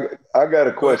jumping. I got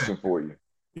a question for you.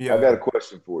 Yeah. I got a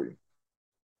question for you.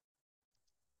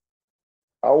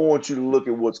 I want you to look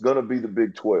at what's going to be the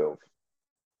Big 12.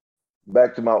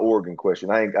 Back to my Oregon question.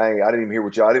 I didn't even hear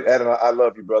what y'all. Adam, I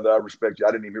love you, brother. I respect you.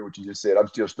 I didn't even hear what you just said. I'm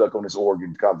still stuck on this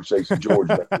Oregon conversation. George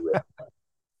went through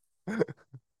that.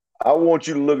 I want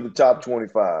you to look at the top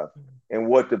 25 and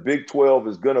what the Big 12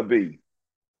 is going to be,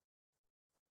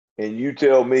 and you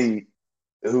tell me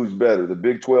who's better, the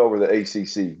Big 12 or the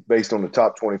ACC, based on the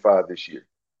top 25 this year.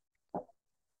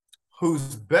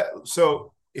 Who's better?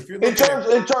 So if you're in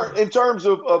terms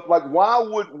of like, why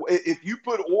would, if you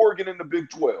put Oregon in the Big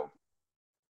 12,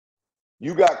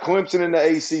 you got Clemson in the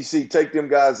ACC, take them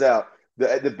guys out.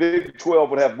 The Big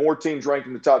 12 would have more teams ranked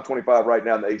in the top 25 right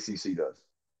now than the ACC does.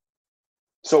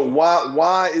 So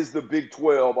why is the Big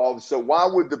 12 all of a sudden? Why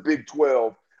would the Big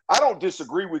 12? I don't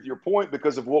disagree with your point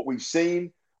because of what we've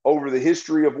seen over the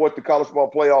history of what the college football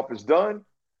playoff has done.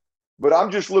 But I'm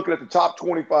just looking at the top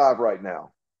 25 right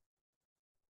now.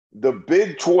 The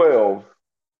Big 12,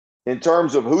 in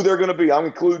terms of who they're going to be, I'm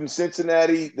including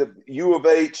Cincinnati, the U of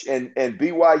H, and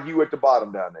BYU at the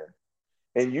bottom down there.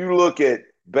 And you look at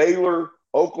Baylor,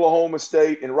 Oklahoma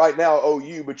State, and right now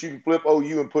OU, but you can flip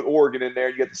OU and put Oregon in there,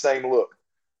 and you get the same look.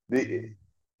 It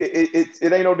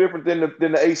ain't no different than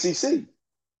the ACC.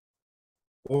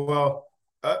 Well,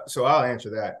 so I'll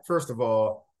answer that. First of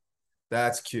all,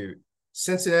 that's cute.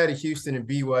 Cincinnati, Houston, and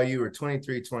BYU are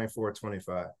 23, 24,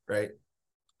 25, right?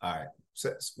 All right.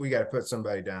 So we got to put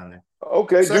somebody down there.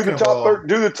 Okay, do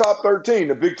the top 13.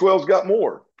 The Big 12's got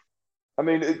more. I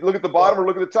mean, look at the bottom or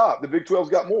look at the top. The Big 12's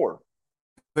got more.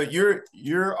 But you're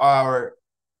our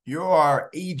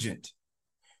agent.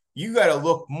 You got to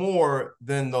look more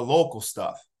than the local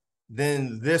stuff,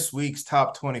 than this week's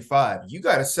top 25. You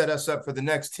got to set us up for the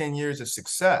next 10 years of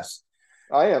success.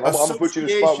 I am. I'm going to put you in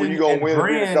a spot where you're going to win and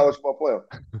be in the college football playoff.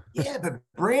 Yeah, but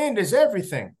brand is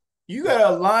everything. You got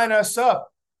to line us up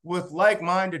with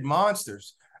like-minded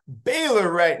monsters.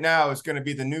 Baylor right now is going to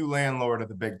be the new landlord of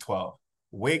the Big 12.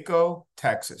 Waco,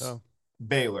 Texas. Oh.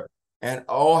 Baylor. And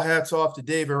all hats off to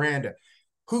Dave Aranda.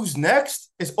 Who's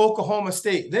next is Oklahoma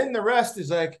State. Then the rest is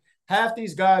like half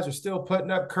these guys are still putting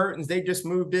up curtains. They just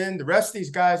moved in. The rest of these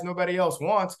guys nobody else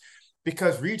wants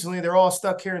because regionally they're all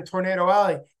stuck here in Tornado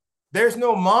Alley. There's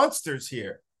no monsters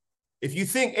here. If you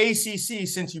think ACC,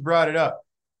 since you brought it up,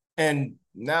 and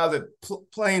now the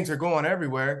planes are going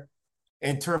everywhere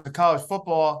in terms of college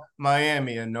football,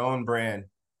 Miami, a known brand,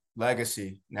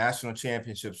 legacy, national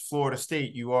championships, Florida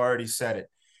State, you already said it.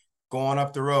 Going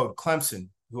up the road, Clemson,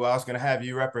 who I was going to have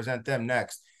you represent them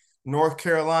next. North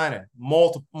Carolina,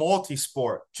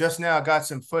 multi-sport, just now got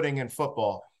some footing in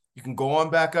football. You can go on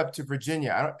back up to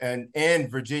Virginia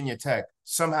and Virginia Tech.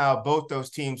 Somehow both those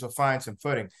teams will find some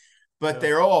footing. But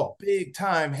they're all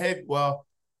big-time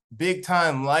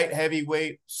big-time light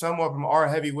heavyweight. Some of them are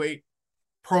heavyweight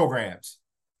programs.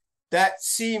 That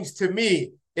seems to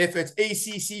me, if it's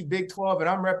ACC, Big 12, and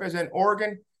I'm representing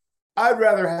Oregon, I'd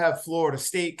rather have Florida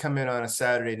State come in on a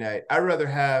Saturday night. I'd rather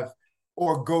have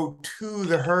or go to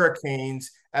the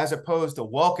Hurricanes as opposed to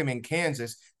welcoming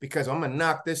Kansas because I'm going to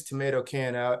knock this tomato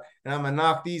can out and I'm going to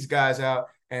knock these guys out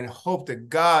and hope to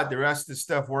God the rest of the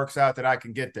stuff works out that I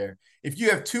can get there. If you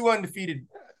have two undefeated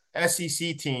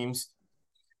SEC teams,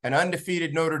 an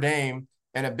undefeated Notre Dame,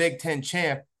 and a Big Ten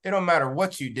champ, it don't matter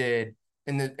what you did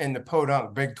in the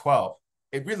podunk Big 12.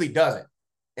 It really doesn't.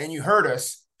 And you hurt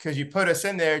us because you put us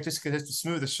in there just because it's the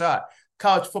smoothest shot.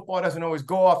 College football doesn't always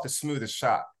go off the smoothest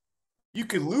shot. You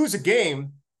could lose a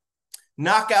game,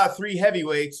 knock out three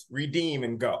heavyweights, redeem,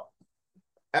 and go.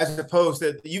 As opposed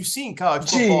to you've seen college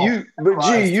football.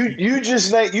 You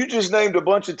just named a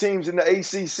bunch of teams in the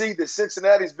ACC that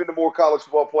Cincinnati's been to more college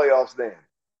football playoffs than.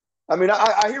 I mean,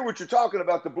 I hear what you're talking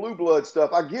about, the blue blood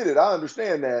stuff. I get it. I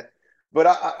understand that. But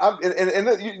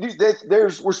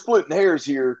we're splitting hairs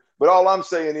here. But all I'm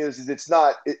saying is it's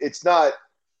not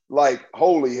like,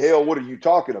 holy hell, what are you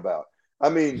talking about? I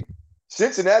mean,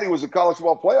 Cincinnati was a college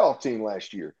football playoff team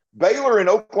last year. Baylor and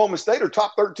Oklahoma State are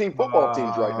top 13 football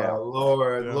teams right now.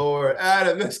 Lord,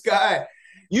 Adam, this guy.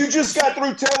 You just got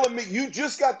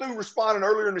through responding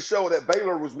earlier in the show that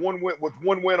Baylor was one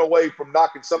win away from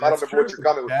knocking something. I don't remember what your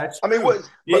comment was. I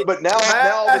mean, but now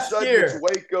all of a sudden it's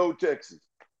Waco, Texas.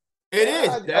 It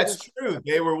is. That's true.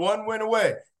 They were one win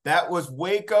away. That was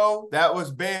Waco. That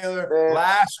was Baylor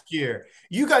last year.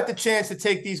 You got the chance to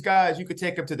take these guys. You could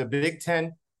take them to the Big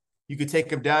Ten. You could take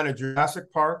them down to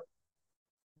Jurassic Park.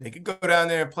 They could go down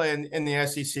there and play in the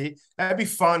SEC. That'd be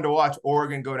fun to watch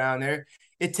Oregon go down there.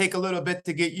 It'd take a little bit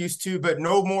to get used to, but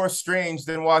no more strange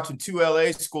than watching two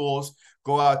LA schools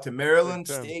go out to Maryland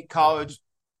State College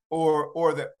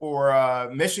or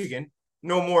Michigan.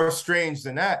 No more strange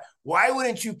than that. Why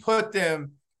wouldn't you put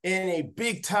them in a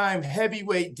big-time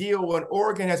heavyweight deal when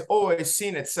Oregon has always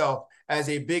seen itself as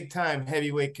a big-time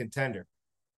heavyweight contender?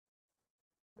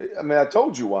 I mean, I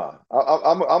told you why.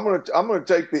 I'm gonna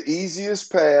take the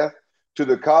easiest path to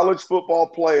the college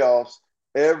football playoffs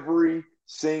every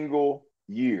single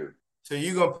year. So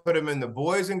you're gonna put them in the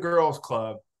Boys and Girls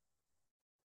Club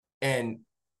and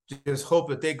just hope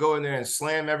that they go in there and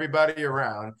slam everybody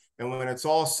around. And when it's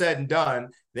all said and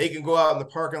done, they can go out in the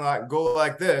parking lot and go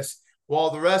like this while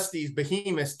the rest of these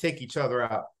behemoths take each other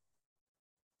out.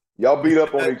 Y'all beat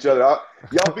up on each other.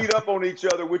 Y'all beat up on each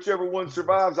other. Whichever one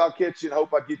survives, I'll catch you and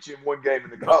hope I get you in one game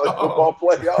in the college football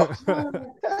playoffs.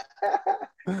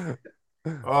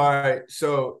 All right.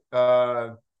 So,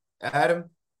 Adam,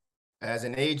 as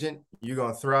an agent, you're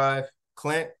going to thrive.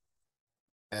 Clint,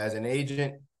 as an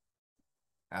agent,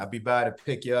 I'll be by to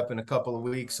pick you up in a couple of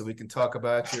weeks so we can talk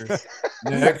about your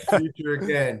next future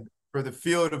again. For the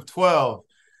Field of 12,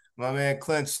 my man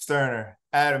Clint Stoerner,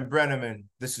 Adam Breneman,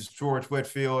 this is George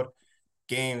Whitfield.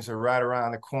 Games are right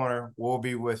around the corner. We'll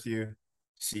be with you.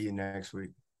 See you next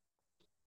week.